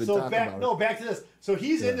was going to talk about it. No, back to this. So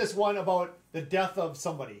he's in this one about the death of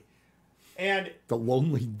somebody, and The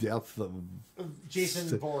lonely death of...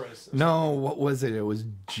 Jason Voorhees. No, what was it? It was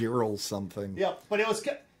Gerald something. Yeah, but it was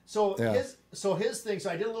so Yeah. his thing.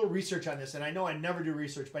 So I did a little research on this, and I know I never do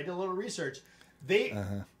research, but I did a little research. They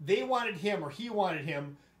wanted him, or he wanted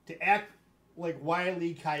him, to act like Wile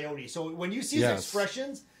E. Coyote. So when you see his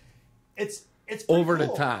expressions, it's pretty Over cool.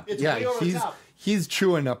 the top. It's way over the top. He's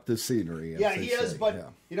chewing up the scenery. Yeah, he is.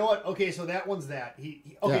 But you know what? Okay, so that one's that.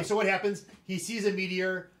 So what happens? He sees a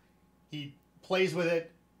meteor, he plays with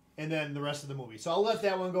it, and then the rest of the movie. So I'll let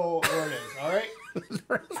that one go where it is. All right.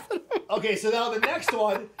 Okay, so now the next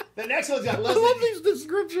one's got I Leslie. love these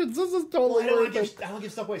descriptions. This is totally I don't worth it. want to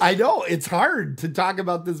give stuff away. I know it's hard to talk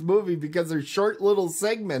about this movie because they're short little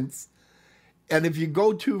segments, and if you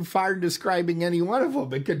go too far describing any one of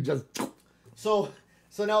them, it could just... So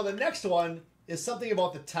now the next one is something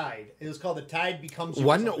about the tide. It was called The Tide Becomes You.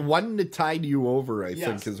 One to tide you over, I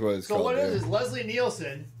think is what it's called. So what it is Leslie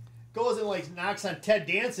Nielsen goes and like knocks on Ted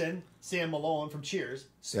Danson, Sam Malone from Cheers,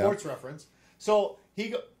 sports reference. So he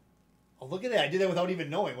go, oh, look at that. I did that without even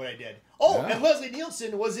knowing what I did. Oh, and Leslie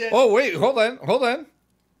Nielsen was in... Oh, wait, hold on.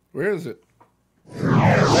 Where is it?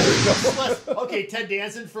 Okay, Ted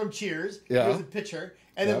Danson from Cheers. Yeah. He was a pitcher.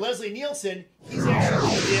 And then Leslie Nielsen, he's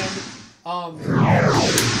actually in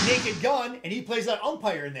Naked Gun, and he plays that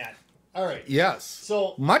umpire in that. All right. Yes.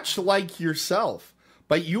 So much like yourself.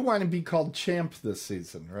 But you want to be called champ this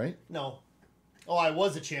season, right? No. Oh, I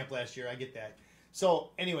was a champ last year. I get that. So,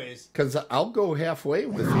 anyways. Because I'll go halfway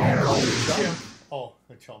with you. Champ. Oh,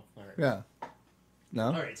 a chump. All right. Yeah. No?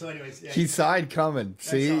 All right. So, anyways. Yeah, he saw it coming.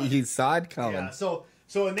 See? He saw it coming. Yeah.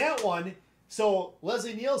 So in that one, so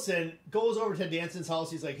Leslie Nielsen goes over to Ted Danson's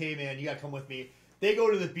house. He's like, hey, man, you got to come with me. They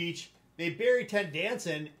go to the beach. They bury Ted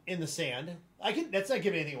Danson in the sand. That's not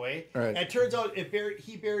giving anything away. Right. And it turns out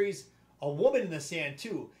he buries a woman in the sand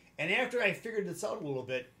too. And after I figured this out a little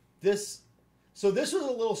bit, this was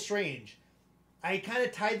a little strange. I kind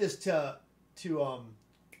of tied this to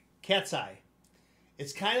Cat's Eye.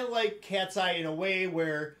 It's kind of like Cat's Eye in a way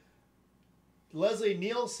where Leslie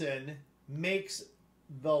Nielsen makes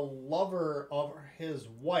the lover of his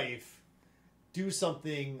wife do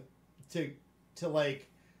something like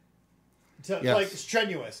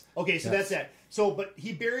strenuous. Okay, so that's that. So, but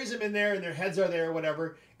he buries him in there, and their heads are there, or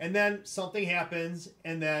whatever. And then something happens,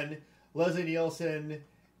 and then Leslie Nielsen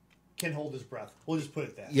can hold his breath. We'll just put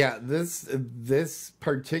it that. Yeah, this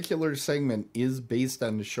particular segment is based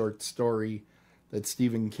on the short story that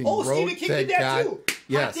Stephen King wrote. Oh, Stephen King did that too.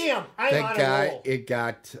 Yes, damn, I'm on a roll. It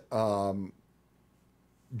got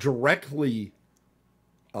directly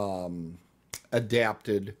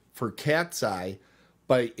adapted for Cat's Eye.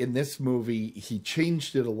 But in this movie, he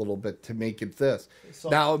changed it a little bit to make it this. So,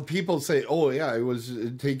 now, people say, oh, yeah, it was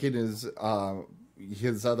taking his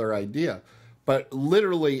other idea. But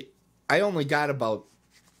literally, I only got about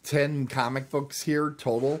 10 comic books here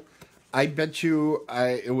total. I bet you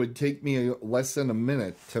it would take me less than a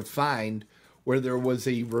minute to find where there was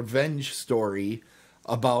a revenge story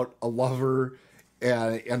about a lover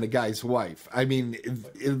and the guy's wife. I mean,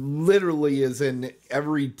 it literally is in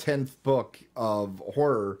every 10th book of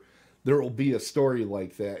horror. There will be a story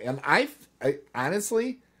like that. And I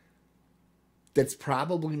honestly, that's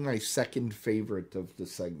probably my second favorite of the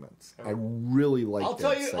segments. I really like I'll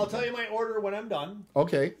tell you my order when I'm done.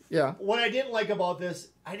 Okay, yeah. What I didn't like about this,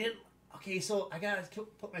 so I got to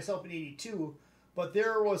put myself in 82. But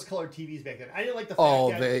there was colored TVs back then. I didn't like the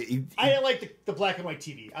fact that I didn't like the black and white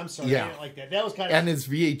TV. I'm sorry, I didn't like that. That was kind of... And his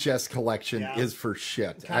VHS collection is for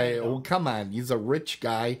shit. Come on, he's a rich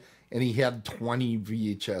guy, and he had 20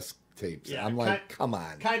 VHS tapes. Yeah, I'm like, come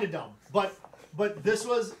on. Kind of dumb. But this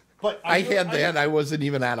was... But I had that. I wasn't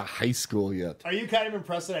even out of high school yet. Are you kind of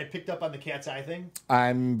impressed that I picked up on the Cat's Eye thing?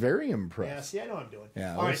 I'm very impressed. Yeah, see, I know what I'm doing.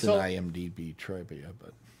 Yeah, I was an IMDb trivia,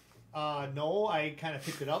 but... no, I kind of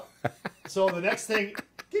picked it up. So the next thing,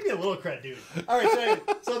 give me a little credit, dude. All right,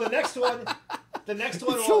 so the next one it's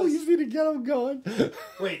was so easy to get them going.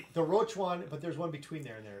 Wait, the roach one, but there's one between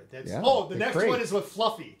there and there. That's, yeah, the next crate. one is with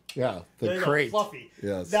Fluffy. Yeah, the crate. Fluffy.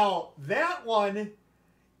 Yes. Now that one,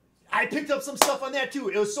 I picked up some stuff on that too.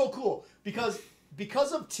 It was so cool because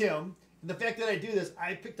of Tim and the fact that I do this,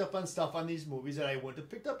 I picked up on stuff on these movies that I wouldn't have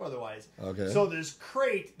picked up otherwise. Okay. So this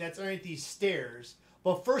crate that's underneath these stairs.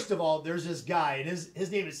 But first of all, there's this guy, and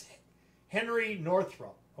his name is Henry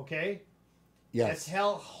Northrup, okay? Yes. That's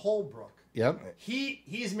Hal Holbrook. Yep.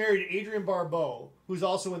 He's married to Adrienne Barbeau, who's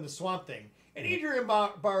also in the Swamp Thing. And Adrienne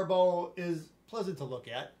Barbeau is pleasant to look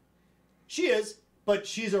at. She is, but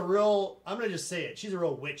she's a real, I'm going to just say it, she's a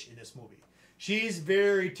real witch in this movie. She's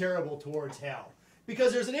very terrible towards Hal.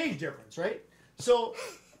 Because there's an age difference, right? So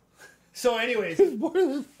anyways. More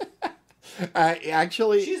than that.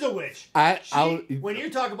 Actually, she's a witch. When you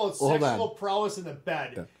talk about sexual prowess in the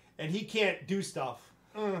bed, and he can't do stuff.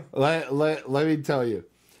 Let me tell you.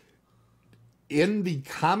 In the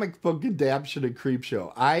comic book adaptation of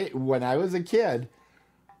Creepshow, when I was a kid,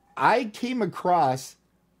 I came across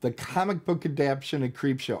the comic book adaptation of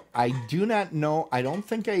Creepshow. I do not know. I don't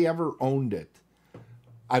think I ever owned it.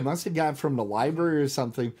 I must have got it from the library or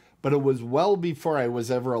something, but it was well before I was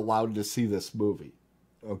ever allowed to see this movie.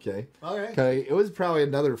 Okay. Okay. It was probably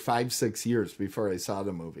another 5-6 years before I saw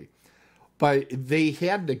the movie, but they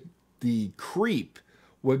had the creep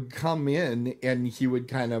would come in and he would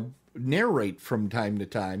kind of narrate from time to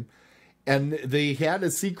time, and they had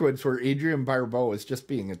a sequence where Adrienne Barbeau was just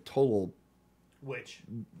being a total witch,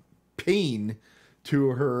 pain to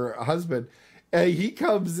her husband, and he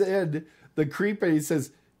comes in. the creep, and he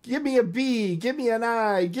says, "Give me a B, give me an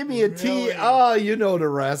I, give me a T." Really? Oh, you know the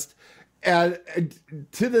rest. And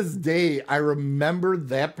to this day, I remember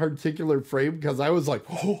that particular frame because I was like,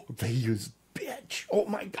 "Oh, they used bitch. Oh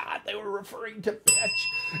my God, they were referring to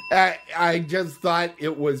bitch." I just thought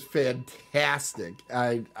it was fantastic.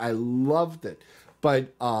 I loved it.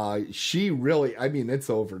 But she really, I mean,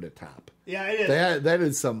 it's over the top. Yeah, it is. That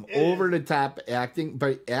is some over the top acting.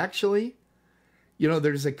 But actually, you know,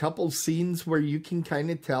 there's a couple scenes where you can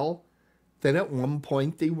kind of tell that at one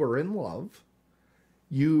point they were in love.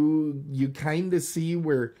 You kind of see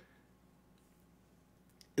where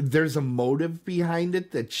there's a motive behind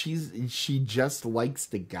it, that she just likes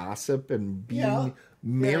to gossip and being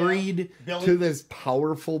married to this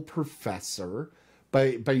powerful professor,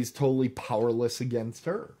 but he's totally powerless against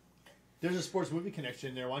her. There's a sports movie connection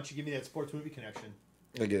in there. Why don't you give me that sports movie connection?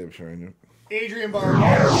 I get it, sure. Adrian Barbeau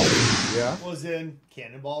was in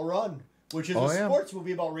Cannonball Run, which is a sports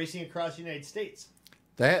movie about racing across the United States.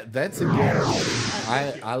 That's a good one.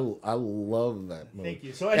 I love that movie. Thank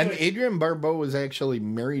you. So anyways, and Adrian Barbeau was actually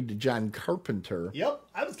married to John Carpenter. Yep,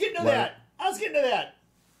 I was getting to that.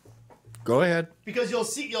 Go ahead. Because you'll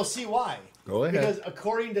see why. Go ahead. Because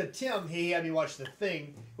according to Tim, he had me watch The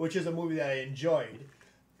Thing, which is a movie that I enjoyed.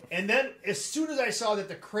 And then as soon as I saw that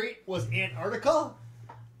the crate was Antarctica,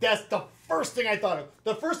 that's the first thing I thought of.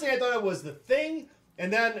 The first thing I thought of was The Thing,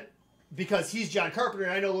 and then because he's John Carpenter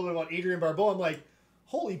and I know a little bit about Adrian Barbeau, I'm like,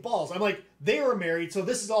 holy balls. I'm like, they were married, so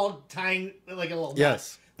this is all tying like a little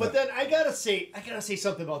yes. But then I gotta say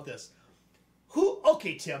something about this.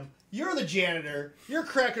 Okay, Tim, you're the janitor, you're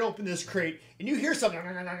cracking open this crate, and you hear something,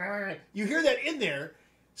 you hear that in there,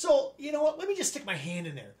 so you know what, let me just stick my hand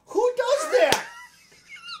in there. Who does that?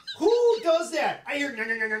 Who does that? I hear.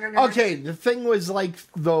 Okay, the thing was like,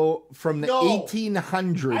 though, from the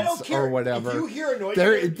 1800s or whatever. If you hear a noise,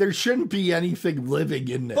 there shouldn't be anything living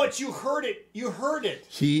in there. But you heard it. You heard it.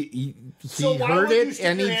 He heard it,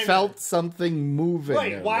 and he felt something moving.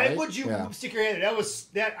 Right? There, why right? would you stick your hand in? I was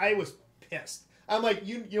pissed. I'm like,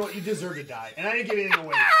 you know what? You deserve to die, and I didn't give anything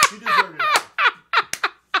away. You deserve to die.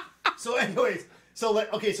 So, anyways, so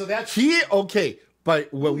that's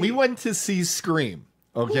But when we went to see Scream.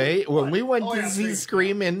 Okay, when we went to see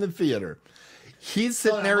Scream in the theater, he's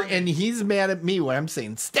sitting there and he's mad at me when I'm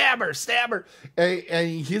saying, "Stab her, stab her,"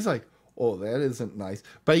 and he's like, "Oh, that isn't nice."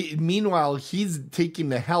 But meanwhile, he's taking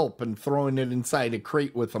the help and throwing it inside a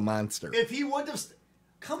crate with a monster. If he wouldn't have,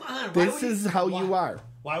 come on. This is how you are.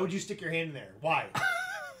 Why would you stick your hand in there? Why?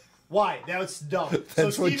 Why? That's dumb.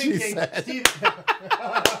 That's what she said.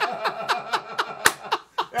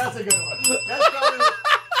 That's a good one.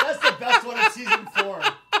 That's the best one in season 4.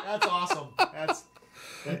 That's awesome. Let's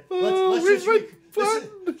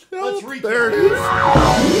recap. There it is.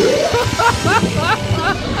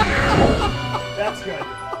 That's good.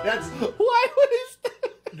 Why would he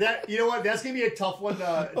that? You know what? That's gonna be a tough one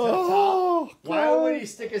to top. Why would he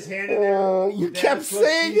stick his hand in there? You kept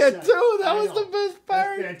saying it too. That was the best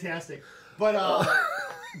part. That's fantastic. But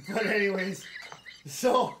anyways,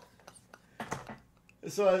 so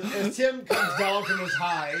as Tim comes down from his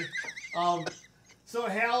high, so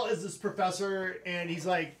Hal is this professor, and he's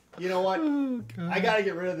like, you know what? I gotta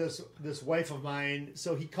get rid of this wife of mine.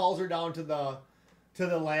 So he calls her down to the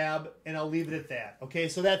lab, and I'll leave it at that. Okay,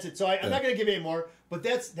 so that's it. So I'm not gonna give any more, but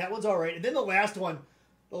that one's all right. And then the last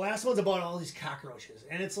one's about all these cockroaches,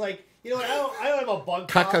 and it's like, you know what? I don't have a bug.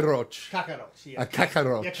 Cockroach. Yeah. A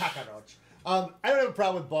cockroach. Yeah, cockroach. I don't have a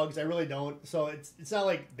problem with bugs. I really don't. So it's not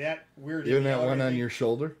like that weird. Even that one on your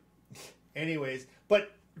shoulder. Anyways, but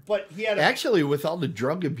he had actually, with all the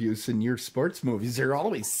drug abuse in your sports movies, they're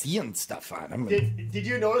always seeing stuff on him. Did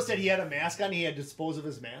you notice that he had a mask on? He had to dispose of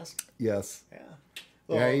his mask. Yes. Yeah.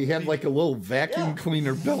 Yeah, he had like a little vacuum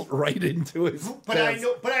cleaner built right into his. But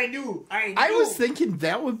I knew. I was thinking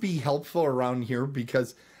that would be helpful around here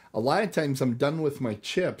because a lot of times I'm done with my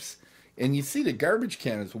chips, and you see the garbage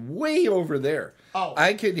can is way over there. Oh.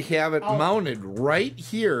 I could have it mounted right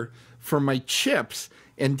here for my chips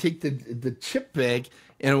and take the chip bag,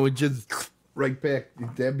 and it would just right back.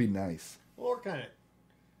 That'd be nice. We'll work on it.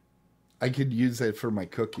 I could use that for my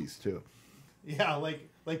cookies too. Yeah, like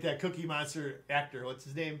that Cookie Monster actor. What's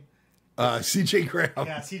his name? CJ Graham.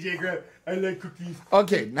 Yeah, CJ Graham. I like cookies.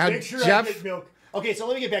 Okay, now make sure Jeff. I get milk. Okay, so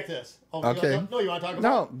let me get back to this. Oh, okay. You want to talk about?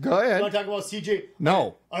 No, go ahead. You want to talk about CJ?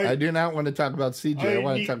 No, I do not want to talk about CJ. I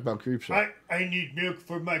want to talk about Creepshow. I need milk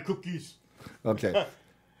for my cookies. Okay.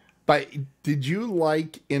 But did you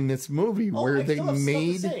like in this movie where they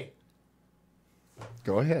made?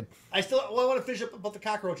 Go ahead. I want to finish up about the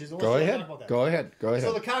cockroaches. Go ahead. Go ahead.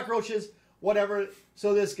 So the cockroaches, whatever.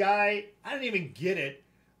 So this guy, I didn't even get it.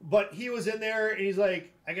 But he was in there, and he's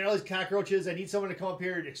like, I got all these cockroaches. I need someone to come up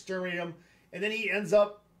here and exterminate them. And then he ends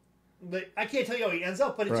up, like, I can't tell you how he ends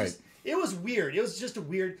up, but it was weird. It was just a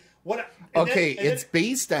weird. It's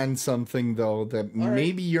based on something, though, that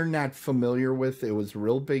maybe you're not familiar with. It was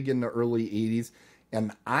real big in the early 80s,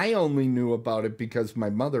 and I only knew about it because my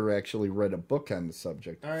mother actually read a book on the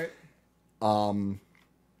subject. All right.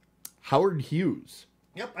 Howard Hughes.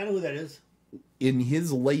 Yep, I know who that is. In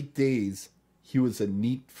his late days, he was a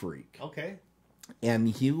neat freak. Okay. And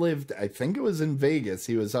he lived, I think it was in Vegas.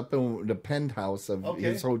 He was up in the penthouse of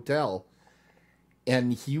his hotel.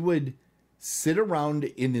 And he would sit around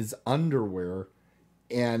in his underwear.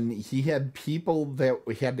 And he had people that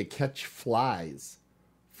had to catch flies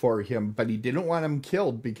for him. But he didn't want them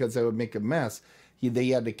killed because that would make a mess. They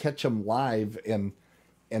had to catch them live and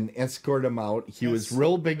escort him out. He was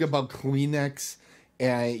real big about Kleenex.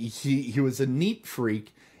 And he was a neat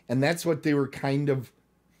freak. And that's what they were kind of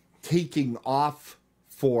taking off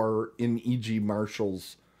for in E.G.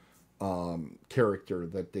 Marshall's character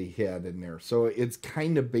that they had in there. So it's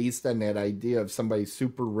kind of based on that idea of somebody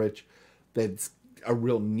super rich that's a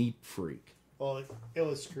real neat freak. Well, it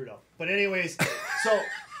was screwed up. But anyways, so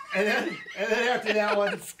and then after that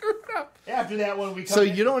one, screwed up. After that one, we come So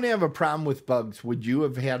you don't have a problem with bugs. Would you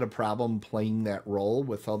have had a problem playing that role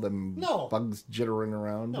with all them bugs jittering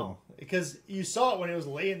around? No, because you saw it when it was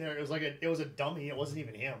laying there. It was like it was a dummy. It wasn't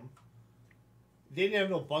even him. They didn't have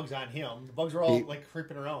no bugs on him. The bugs were all like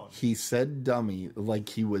creeping around. He said dummy like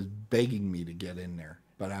he was begging me to get in there.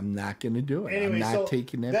 But I'm not going to do it. Anyway, I'm not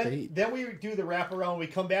taking that bait. Then we do the wraparound. We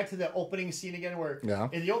come back to the opening scene again where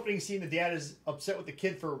in the opening scene, the dad is upset with the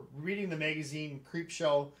kid for reading the magazine Creep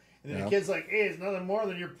Show. And then the kid's like, hey, it's nothing more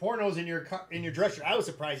than your pornos in your dresser. I was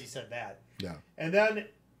surprised he said that. Yeah. And then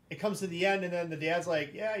it comes to the end, and then the dad's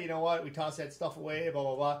like, yeah, you know what? We toss that stuff away, blah,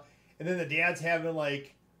 blah, blah. And then the dad's having,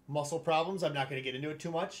 like, muscle problems. I'm not going to get into it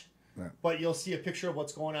too much. Yeah. But you'll see a picture of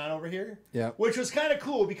what's going on over here. Yeah. Which was kind of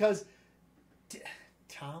cool because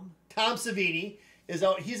Tom Savini is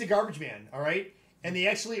out. He's a garbage man, all right? And they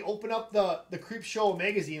actually open up the Creep Show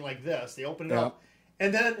magazine like this. They open it up.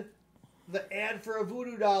 And then the ad for a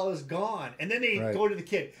voodoo doll is gone. And then they go to the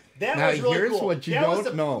kid. That was really here's cool. What you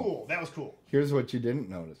don't know. Cool. That was cool. Here's what you didn't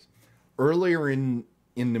notice. Earlier in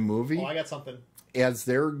the movie. Oh, I got something. As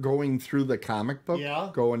they're going through the comic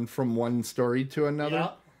book, going from one story to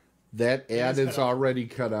another, that ad is already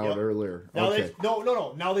cut out earlier. Now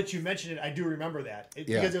no. Now that you mention it, I do remember that.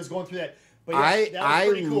 Because it was going through that. But that was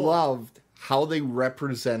pretty cool. Loved how they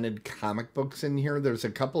represented comic books in here. There's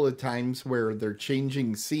a couple of times where they're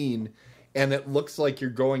changing scene, and it looks like you're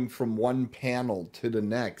going from one panel to the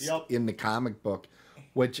next in the comic book,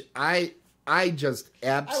 which I just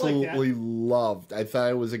absolutely loved. I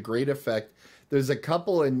thought it was a great effect. There's a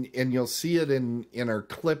couple, and you'll see it in our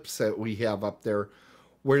clips that we have up there,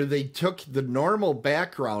 where they took the normal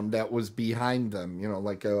background that was behind them,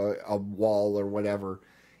 like a wall or whatever,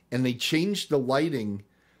 and they changed the lighting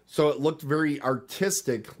so it looked very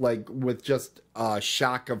artistic, like with just a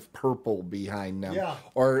shock of purple behind them. Yeah.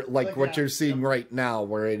 Or like what you're seeing right now,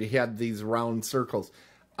 where it had these round circles.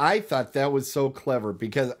 I thought that was so clever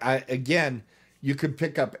because, you could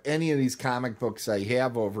pick up any of these comic books I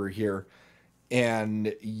have over here,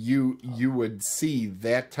 and you would see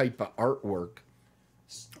that type of artwork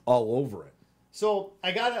all over it. So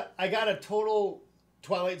I got a total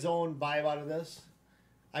Twilight Zone vibe out of this.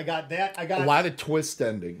 I got that. I got a lot of twist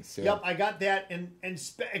endings. Yeah. Yep, I got that, and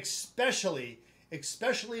especially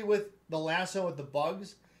with the last one with the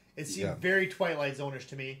bugs, it seemed very Twilight Zone-ish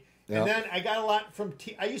to me. Yep. And then I got a lot from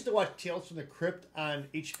I used to watch Tales from the Crypt on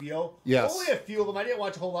HBO. Yes. Only a few of them. I didn't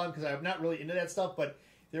watch a whole lot because I'm not really into that stuff, but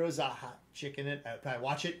there was a hot chick in it. I'd probably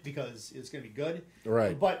watch it because it's going to be good.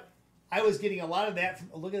 Right. But I was getting a lot of that.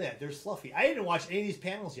 Look at that. They're fluffy. I didn't watch any of these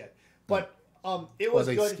panels yet. But it was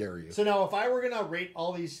good. Scare you. So now if I were going to rate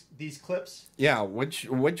all these clips. Yeah. Which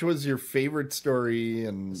was your favorite story?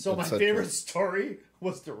 So my favorite story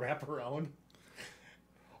was the wraparound.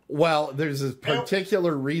 Well, there's a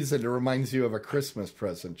particular reason it reminds you of a Christmas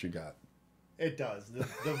present you got. It does. The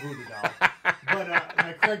voodoo doll. But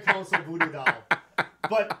my Craig Counsell voodoo doll.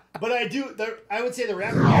 But I would say the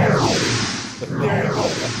wraparound. There you go.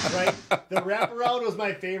 Right? The wraparound was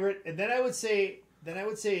my favorite. And then I would say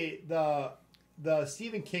the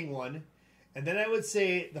Stephen King one. And then I would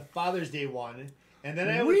say the Father's Day one. And then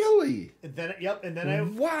I would Really? And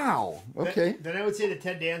then Wow. Okay. Then I would say the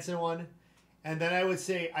Ted Danson one. And then I would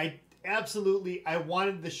say I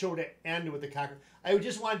wanted the show to end with the cockroach. I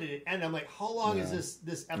just wanted it to end. I'm like, how long is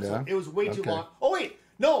this episode? Yeah. It was way too long. Oh wait,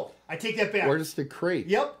 no, I take that back. Where's the crate?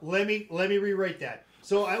 Yep. Let me rewrite that.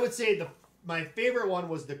 So I would say my favorite one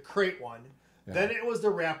was the crate one. Yeah. Then it was the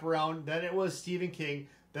wraparound. Then it was Stephen King.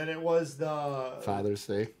 Then it was the Father's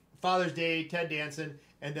Day, Ted Danson,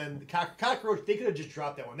 and then the cockroach. They could have just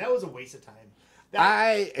dropped that one. That was a waste of time.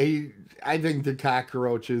 I think the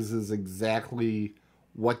cockroaches is exactly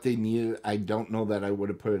what they needed. I don't know that I would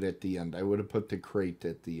have put it at the end. I would have put the crate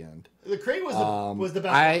at the end. The crate was the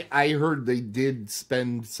best. I heard they did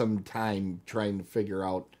spend some time trying to figure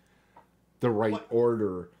out the right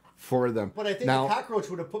order for them. But I think the cockroach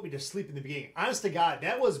would have put me to sleep in the beginning. Honest to God,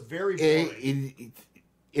 that was very boring.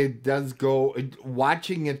 It does go.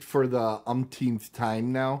 Watching it for the umpteenth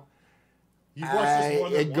time now. You've watched this more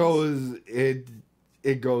than once.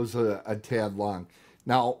 It goes a tad long.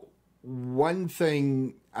 Now, one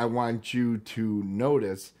thing I want you to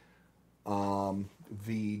notice,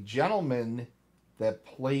 the gentleman that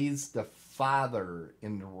plays the father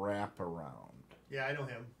in the wraparound. Yeah, I know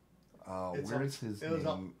him. Where's his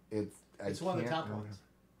name? It's one of the top ones.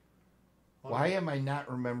 Why am I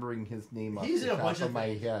not remembering his name off the top of my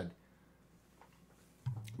head?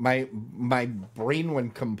 My brain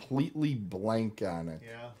went completely blank on it.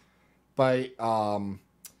 Yeah. But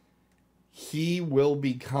he will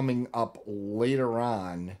be coming up later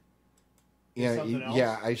on.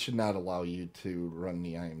 Yeah, I should not allow you to run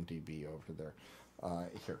the IMDb over there.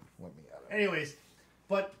 Here, let me add it. Anyways,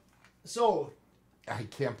 but so I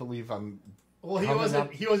can't believe I'm. Well,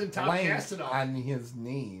 he wasn't top cast enough on his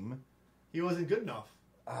name. He wasn't good enough.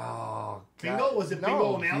 Oh, Bingo? Was it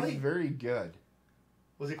Bingo O'Malley? He's very good.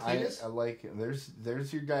 Was it Cletus? I like it.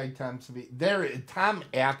 There's your guy, Tom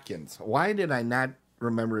Atkins. Why did I not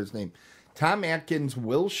remember his name? Tom Atkins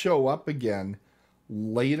will show up again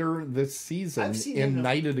later this season in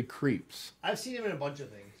Night of the Creeps. I've seen him in a bunch of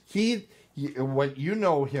things. What you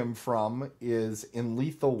know him from is in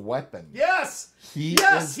Lethal Weapon. Yes! He's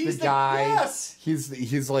the guy. Yes!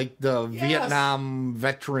 He's like the Vietnam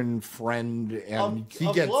veteran friend, and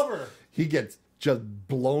he gets just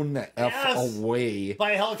blown the F away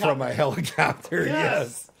by a helicopter. From a helicopter.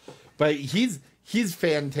 Yes. But he's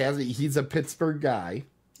fantastic. He's a Pittsburgh guy.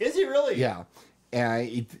 Is he really? Yeah.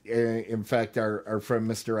 In fact, our friend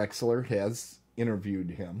Mr. Exler has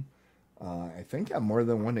interviewed him. I think on more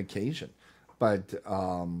than one occasion. But,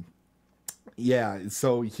 yeah,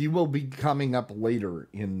 so he will be coming up later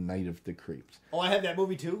in Night of the Creeps. Oh, I have that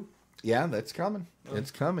movie too? Yeah, that's coming.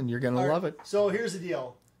 It's coming. You're going to love it. So here's the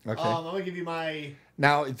deal. Okay. I'm going to give you my...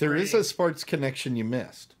 Now, there is a sports connection you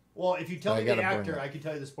missed. Well, if you tell me the actor, I can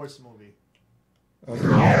tell you the sports movie.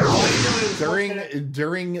 Okay.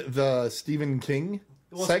 During the Stephen King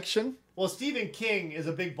section? Well, Stephen King is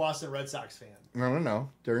a big Boston Red Sox fan. No.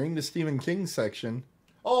 During the Stephen King section,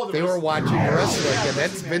 they were watching wrestling, and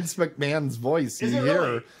that's Vince McMahon's voice. Is it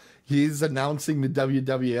really? He's announcing the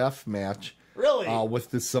WWF match. Really?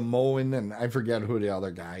 With the Samoan, and I forget who the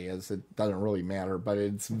other guy is. It doesn't really matter, but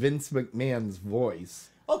it's Vince McMahon's voice.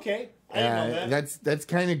 Okay. I didn't know that. That's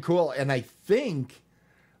kind of cool, and I think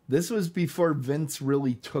this was before Vince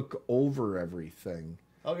really took over everything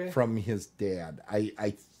from his dad.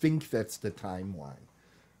 I think that's the timeline.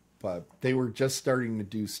 But they were just starting to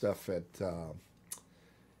do stuff at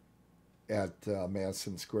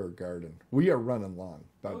Madison Square Garden. We are running long.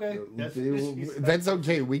 But that's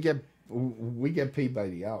okay. We get paid by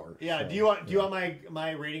the hour. Yeah. So, do you want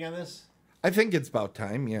my rating on this? I think it's about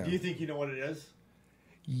time. Yeah. Do you think you know what it is?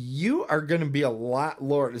 You are going to be a lot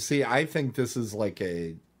lower. See, I think this is like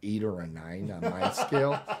a 8 or a 9 on my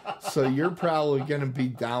scale. So you're probably going to be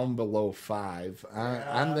down below 5.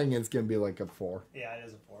 I'm thinking it's going to be like a 4. Yeah, it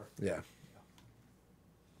is a 4. Yeah.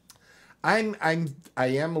 I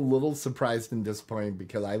am a little surprised and disappointed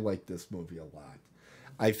because I like this movie a lot.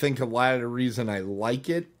 I think a lot of the reason I like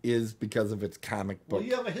it is because of its comic book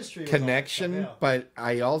you have a history connection, with that, but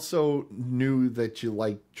I also knew that you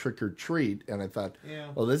liked Trick or Treat, and I thought,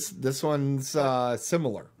 well, this one's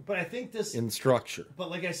similar. But I think this in structure.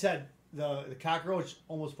 But like I said, the cockroach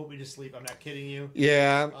almost put me to sleep. I'm not kidding you.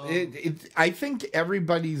 Yeah, I think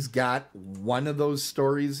everybody's got one of those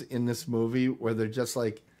stories in this movie where they're just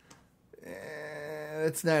like,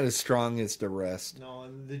 it's not as strong as the rest. No,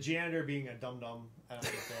 and the janitor being a dum-dum, I don't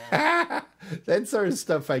get that. That sort of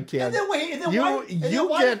stuff I can't. You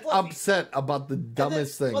get upset about the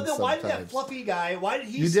dumbest things sometimes. Why did that fluffy guy,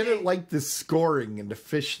 You didn't like the scoring and the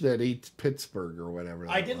fish that ate Pittsburgh or whatever.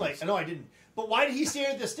 I didn't. But why did he stay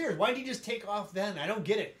at the stairs? Why did he just take off then? I don't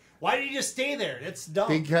get it. Why did he just stay there? That's dumb.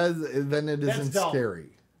 Because then it isn't scary.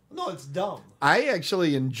 No, it's dumb. I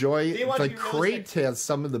actually enjoy the crate has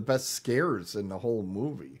some of the best scares in the whole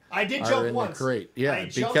movie. I did jump once. The crate. Yeah,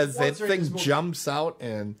 because that thing jumps out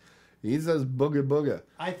and he says booga booga.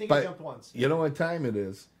 I think I jumped once. You know what time it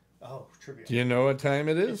is? Oh, trivia. Do you know what time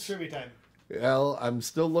it It's is? trivia time. Well, I'm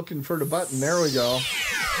still looking for the button. There we go.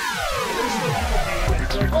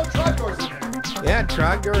 Oh, Trogdor's in there. Yeah,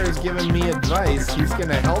 Trogdor has given me advice. He's going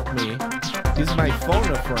to help me. He's my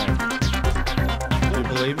phone a friend. Do you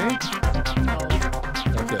believe me?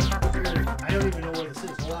 Okay. I don't even know what this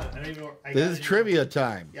is. Hold on. I don't even know. This is trivia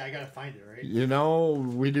time. Yeah, I gotta find it, right? You know,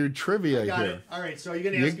 we do trivia Got here. it. All right. So are you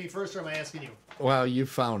gonna ask me first, or am I asking you? Well, you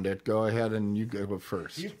found it. Go ahead and you go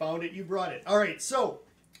first. You found it. You brought it. All right. So,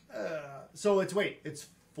 it's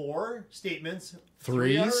 4 statements.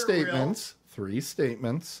 Three are statements. 3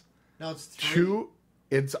 statements. Real. Now it's 3. 2.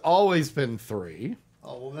 It's always been 3.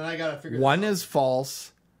 Oh well, then I gotta figure. 1 this is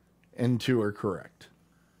false, and 2 are correct.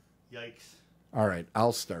 out. Yikes. All right,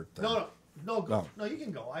 I'll start then. No. No, you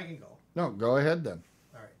can go. I can go. No, go ahead then.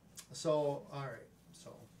 All right.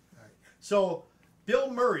 So,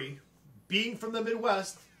 Bill Murray, being from the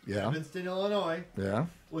Midwest, Yeah. Evanston, Illinois, Yeah.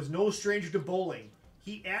 was no stranger to bowling.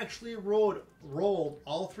 He actually rolled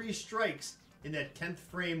all 3 strikes in that 10th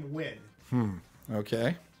frame win.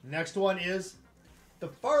 Okay. Next one is the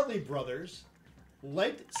Farrelly Brothers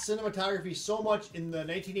liked cinematography so much in the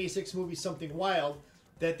 1986 movie Something Wild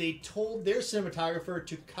that they told their cinematographer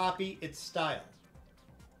to copy its style.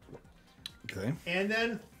 Okay. And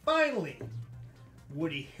then finally,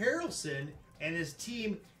 Woody Harrelson and his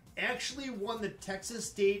team actually won the Texas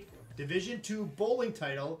State Division II bowling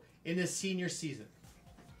title in his senior season.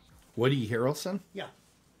 Woody Harrelson? Yeah.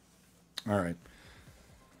 All right.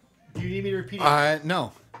 Do you need me to repeat it?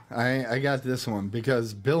 No. I got this one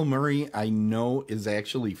because Bill Murray, I know, is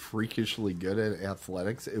actually freakishly good at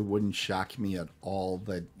athletics. It wouldn't shock me at all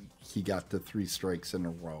that he got the 3 strikes in a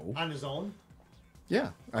row. On his own?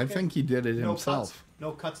 Yeah, I think he did it No himself. cuts?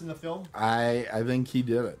 No cuts in the film? I think he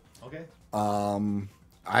did it. Okay.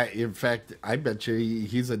 In fact, I bet you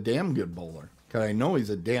he's a damn good bowler. Because I know he's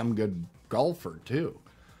a damn good golfer, too.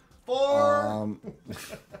 4.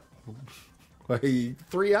 Like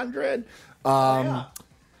 300? Yeah.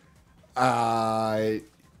 The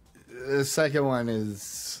second one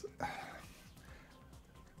is...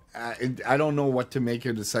 I don't know what to make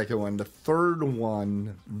of the second one. The third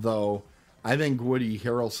one, though, I think Woody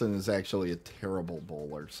Harrelson is actually a terrible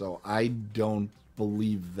bowler. So I don't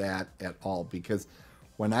believe that at all. Because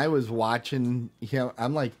when I was watching him,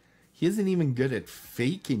 I'm like, he isn't even good at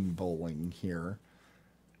faking bowling here.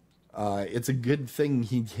 It's a good thing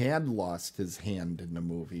he had lost his hand in the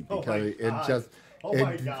movie because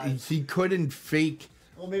he couldn't fake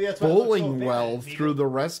Well, maybe that's why it looked so bowling bad. well Maybe- through the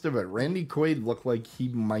rest of it. Randy Quaid looked like he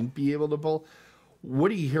might be able to bowl.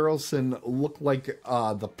 Woody Harrelson looked like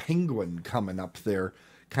the penguin coming up there,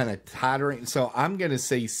 kind of tottering. So I'm going to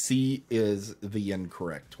say C is the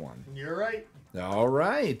incorrect one. You're right. All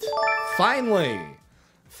right.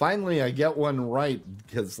 Finally, I get one right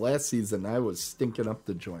because last season I was stinking up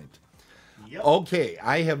the joint. Yep. Okay,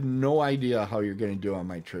 I have no idea how you're going to do on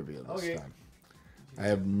my trivia this Okay. time. I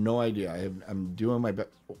have no idea. I'm doing my best.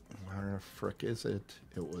 Where the frick is it?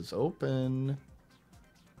 It was open.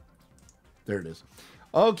 There it is.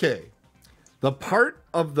 Okay. The part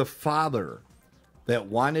of the father that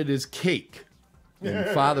wanted his cake in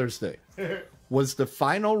Father's Day was the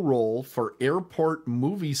final role for airport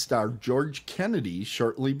movie star George Kennedy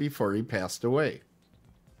shortly before he passed away.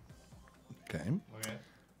 Okay. Okay.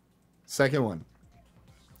 Second one.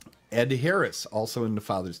 Ed Harris, also in the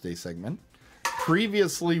Father's Day segment,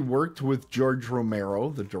 previously worked with George Romero,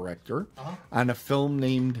 the director, on a film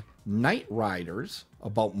named Night Riders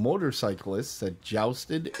about motorcyclists that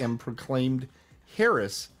jousted and proclaimed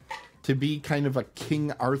Harris to be kind of a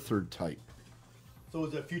King Arthur type. So it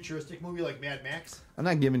was a futuristic movie like Mad Max? I'm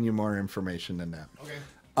not giving you more information than that.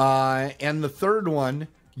 Okay. And the third one,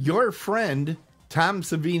 your friend, Tom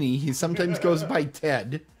Savini, he sometimes goes by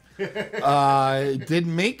Ted, did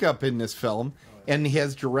makeup in this film and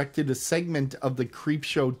has directed a segment of the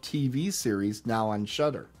Creepshow TV series now on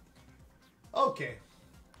Shudder. Okay.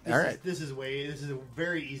 All right. This is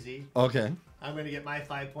very easy. Okay. I'm going to get my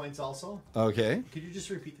 5 points also. Okay. Could you just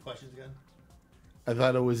repeat the questions again? I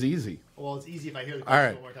thought it was easy. Well, it's easy if I hear the All question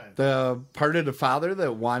right. one more time. The part of the father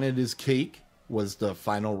that wanted his cake was the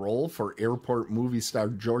final role for airport movie star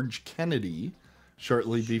George Kennedy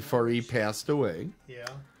shortly before he passed away. Yeah.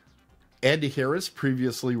 Ed Harris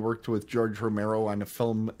previously worked with George Romero on a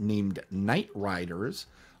film named Night Riders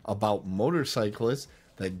about motorcyclists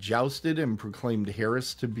that jousted and proclaimed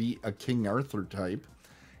Harris to be a King Arthur type.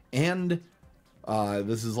 And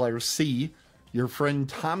this is letter C, your friend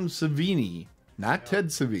Tom Savini, not Ted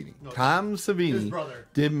Savini, No, Tom his Savini brother.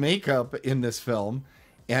 did makeup in this film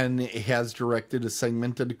and has directed a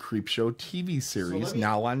segment of the Creepshow TV series let me-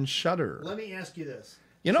 now on Shudder. Let me ask you this.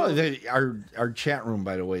 You know, our chat room,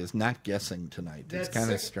 by the way, is not guessing tonight. It's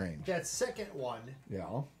kind of strange. That second one.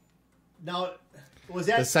 Yeah. Now, was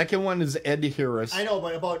that the second one is Ed Harris? I know,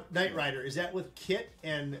 but about Knight Rider, is that with Kit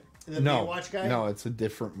and the Baywatch guy? No, it's a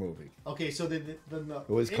different movie. Okay, so then the it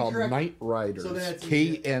was called Knight Riders. So that's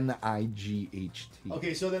Knight.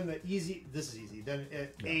 Okay, so then this is easy. Then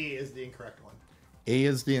A is the incorrect one. A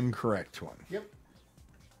is the incorrect one. Yep.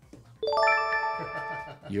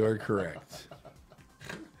 You are correct.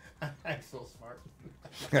 I'm so smart.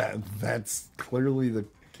 That's clearly the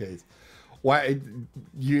case. Why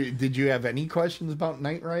did you have any questions about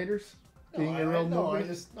Knight Riders being a real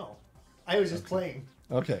movie? I was just playing.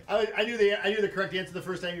 Okay. I knew the correct answer the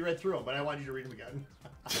first time you read through them, but I wanted you to read them again.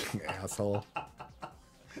 Asshole.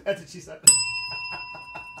 That's what she said.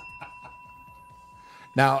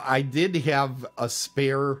 Now, I did have a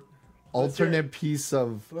spare alternate piece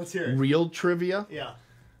of real trivia. Yeah.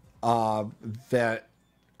 That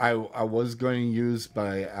I was going to use,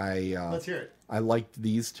 but let's hear it. I liked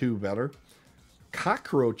these two better.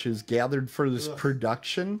 Cockroaches gathered for this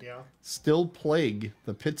production still plague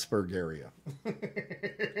the Pittsburgh area.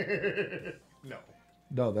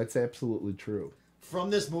 No, that's absolutely true. From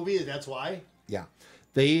this movie, that's why? Yeah.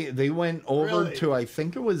 They went over to, I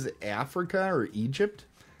think it was Africa or Egypt,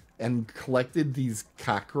 and collected these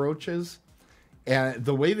cockroaches. And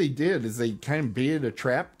the way they did is they kind of baited a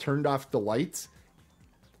trap, turned off the lights.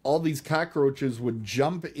 All these cockroaches would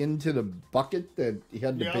jump into the bucket that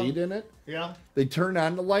had the bait in it. Yeah. They turn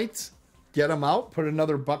on the lights, get them out, put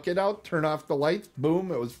another bucket out, turn off the lights,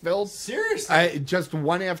 boom, it was filled. Seriously? Just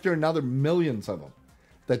one after another, millions of them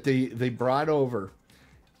that they brought over.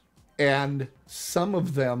 And some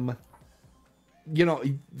of them, you know,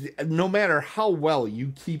 no matter how well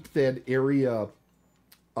you keep that area,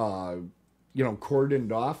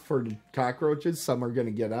 cordoned off for the cockroaches, some are going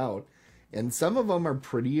to get out. And some of them are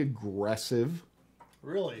pretty aggressive.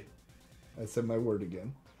 Really? I said my word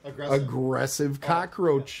again. Aggressive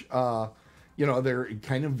cockroach. They're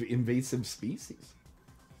kind of invasive species.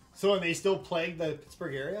 So, and they still plague the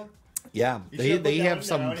Pittsburgh area? Yeah, they have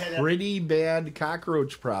some pretty bad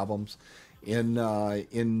cockroach problems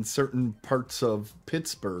in certain parts of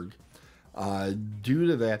Pittsburgh due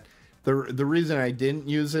to that. The reason I didn't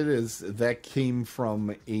use it is that came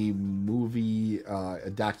from a movie, a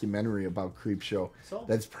documentary about Creepshow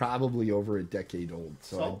that's probably over a decade old,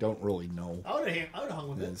 so I don't really know. I would have hung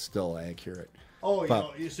with it. It's still accurate. Oh,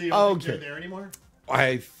 so you don't think they're there anymore?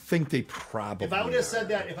 I think they probably. If I would have said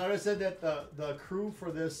that, the crew for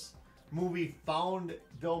this movie found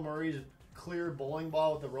Bill Murray's clear bowling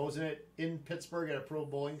ball with the rose in it in Pittsburgh at a pro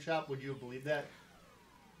bowling shop, would you have believed that?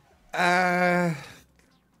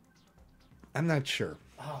 I'm not sure.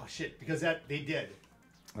 Oh shit! Because they did.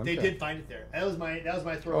 Okay. They did find it there. That was my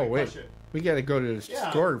throwaway question. We got to go to the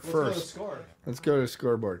score first. Let's go to the score. Let's go to the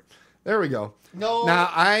scoreboard. There we go. No.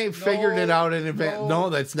 Now I figured it out in advance. No,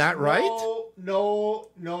 that's not right. No.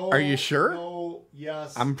 Are you sure? No.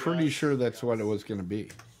 Yes. I'm pretty sure that's what it was going to be.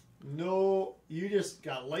 No, you just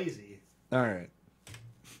got lazy. All right.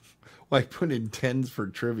 Well, I put in 10s for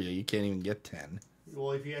trivia. You can't even get 10.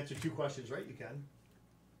 Well, if you answer 2 questions right, you can.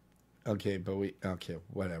 Okay,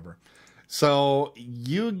 whatever. So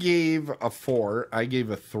you gave a 4. I gave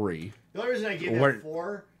a 3. The only reason I gave that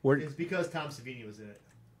 4 is because Tom Savini was in it.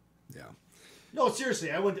 Yeah. No,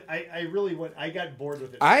 seriously, I really went. I got bored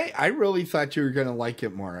with it. I really thought you were going to like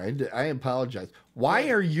it more. I apologize. Why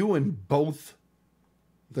are you in both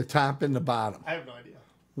the top and the bottom? I have no idea.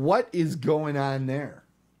 What is going on there?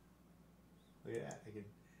 Yeah, I can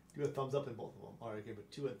do a thumbs up in both of them. Or I can put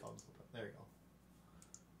 2 in thumbs up. There you go.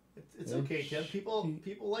 It's okay, Tim.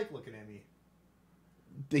 People like looking at me.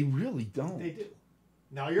 They really don't. They do.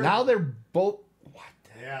 Now they're both. What?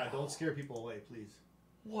 Don't scare people away, please.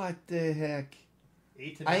 What the heck?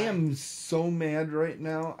 8 to 9. I am so mad right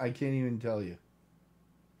now. I can't even tell you.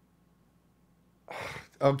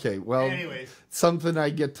 Okay, well, anyways, something I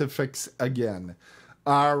get to fix again.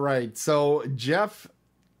 All right, so Jeff,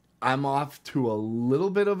 I'm off to a little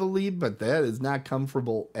bit of a lead, but that is not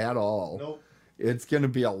comfortable at all. Nope. It's going to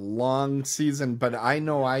be a long season, but I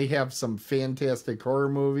know I have some fantastic horror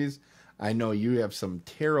movies. I know you have some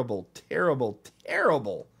terrible, terrible,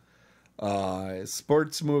 terrible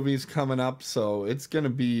sports movies coming up, so it's going to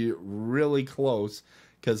be really close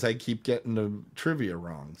because I keep getting the trivia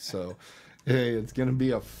wrong. So it's going to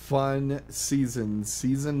be a fun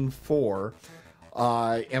season 4.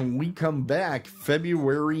 And we come back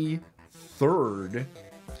February 3rd.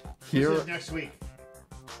 Here, this is next week.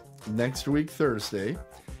 Next week, Thursday.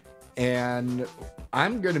 And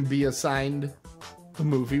I'm going to be assigned the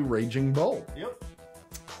movie Raging Bull. Yep.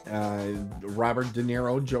 Robert De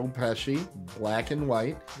Niro, Joe Pesci, black and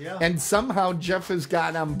white. Yeah. And somehow Jeff has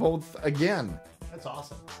got on both again. That's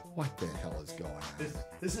awesome. What the hell is going on?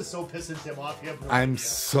 This is so pissing Tim off. You have no I'm idea.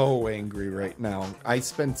 so angry right now. I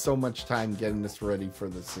spent so much time getting this ready for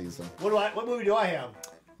the season. What movie do I have?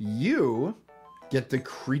 You get The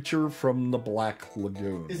Creature from the Black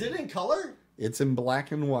Lagoon. Is it in color? It's in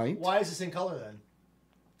black and white. Why is this in color then?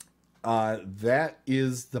 That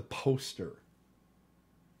is the poster.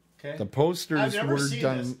 Okay. The posters I've never were seen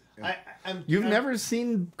done. this. You've never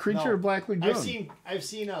seen Creature No. of Black Lagoon? I've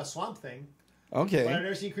seen Swamp Thing, Okay. but I've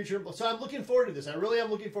never seen Creature. So I'm looking forward to this. I really am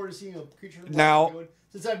looking forward to seeing a Creature of Black Now, Lagoon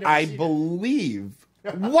since I've never I seen believe.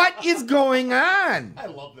 What is going on? it. I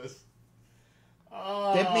love this.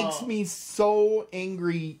 That makes me so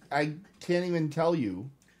angry. I can't even tell you.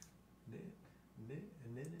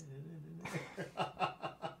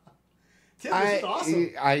 Tim, this is awesome.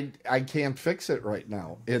 I can't fix it right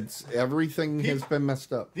now. It's everything has been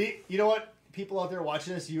messed up. You know what? People out there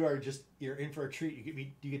watching this, you're in for a treat.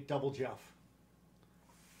 You get double Jeff.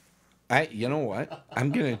 You know what?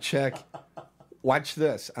 I'm gonna check. Watch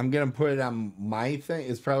this. I'm gonna put it on my thing.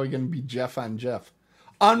 It's probably gonna be Jeff on Jeff.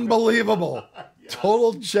 Unbelievable. Yes.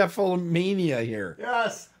 Total Jeffomania here.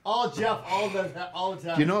 Yes, all Jeff, all the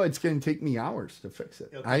time. You know, it's gonna take me hours to fix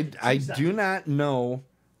it. I do not know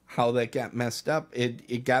how that got messed up.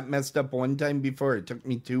 It got messed up one time before. It took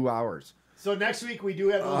me 2 hours. So next week we do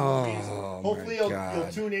have those movies. Hopefully my you'll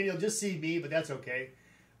God. tune in. You'll just see me, but that's okay.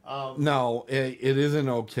 No, it isn't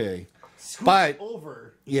okay. Scoot But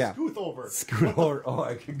over. yeah. Scoot over. Scoot over. Oh,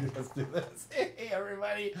 I could just do this. Hey,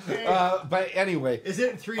 everybody. Hey. But anyway. Is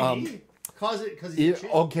it in 3D? Because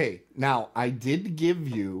Okay, now I did give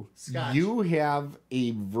you. Scotch. You have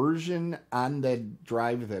a version on that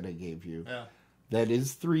drive that I gave you. Yeah. That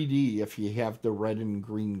is 3D if you have the red and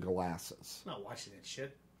green glasses. I'm not watching that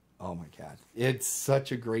shit. Oh my god, it's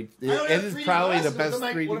such a great. I don't It have is 3D probably glasses. the best What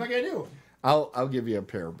am 3D. I gonna do? I'll give you a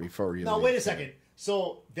pair before you. No, leave. wait a second.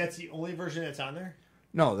 So that's the only version that's on there?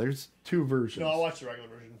 No, there's two versions. No, I'll watch the regular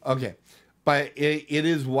version. Okay, but it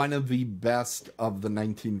is one of the best of the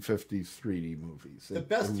 1950s 3D movies. The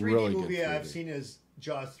best 3D really good movie 3D. I've seen is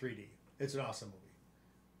Jaws 3D. It's an awesome movie.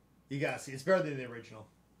 You gotta see. It's better than the original.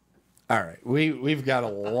 All right, we've got a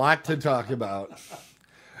lot to talk about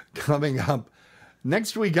coming up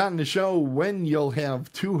next week on the show when you'll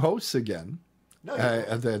have two hosts again. No, you don't.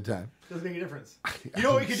 At that time. Doesn't make a difference. You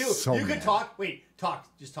know what we could do? so You could mad. talk. Wait, talk.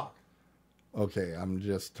 Just talk. Okay, I'm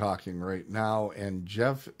just talking right now, and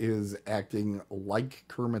Jeff is acting like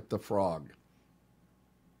Kermit the Frog.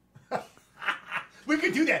 We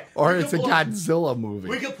could do that. Or We it's could a pull off- Godzilla movie.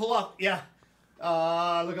 We could pull off. Yeah.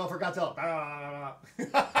 Look out for Godzilla.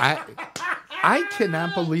 I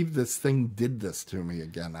cannot believe this thing did this to me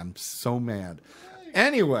again. I'm so mad.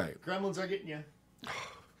 Anyway, Gremlins are getting you.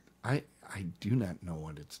 I do not know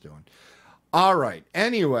what it's doing. All right.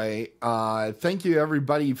 Anyway, thank you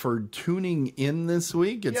everybody for tuning in this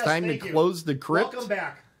week. It's Yes, time to thank you. close the crypt. Welcome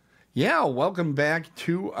back. Yeah, welcome back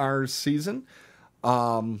to our season.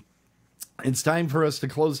 It's time for us to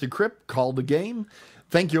close the crypt, call the game.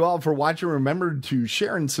 Thank you all for watching. Remember to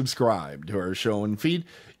share and subscribe to our show and feed.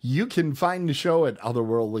 You can find the show at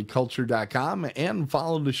otherworldlyculture.com and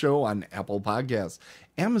follow the show on Apple Podcasts,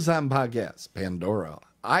 Amazon Podcasts, Pandora,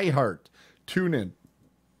 iHeart, TuneIn,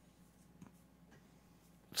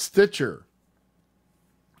 Stitcher,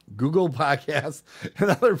 Google Podcasts, and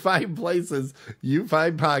other 5 places you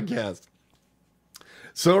find podcasts.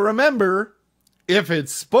 So remember, if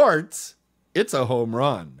it's sports, it's a home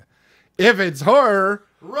run. If it's horror,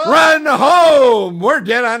 run home. We're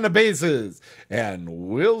dead on the bases. And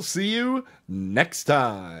we'll see you next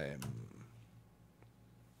time.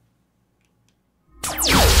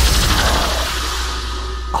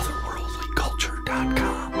 Otherworldlyculture.com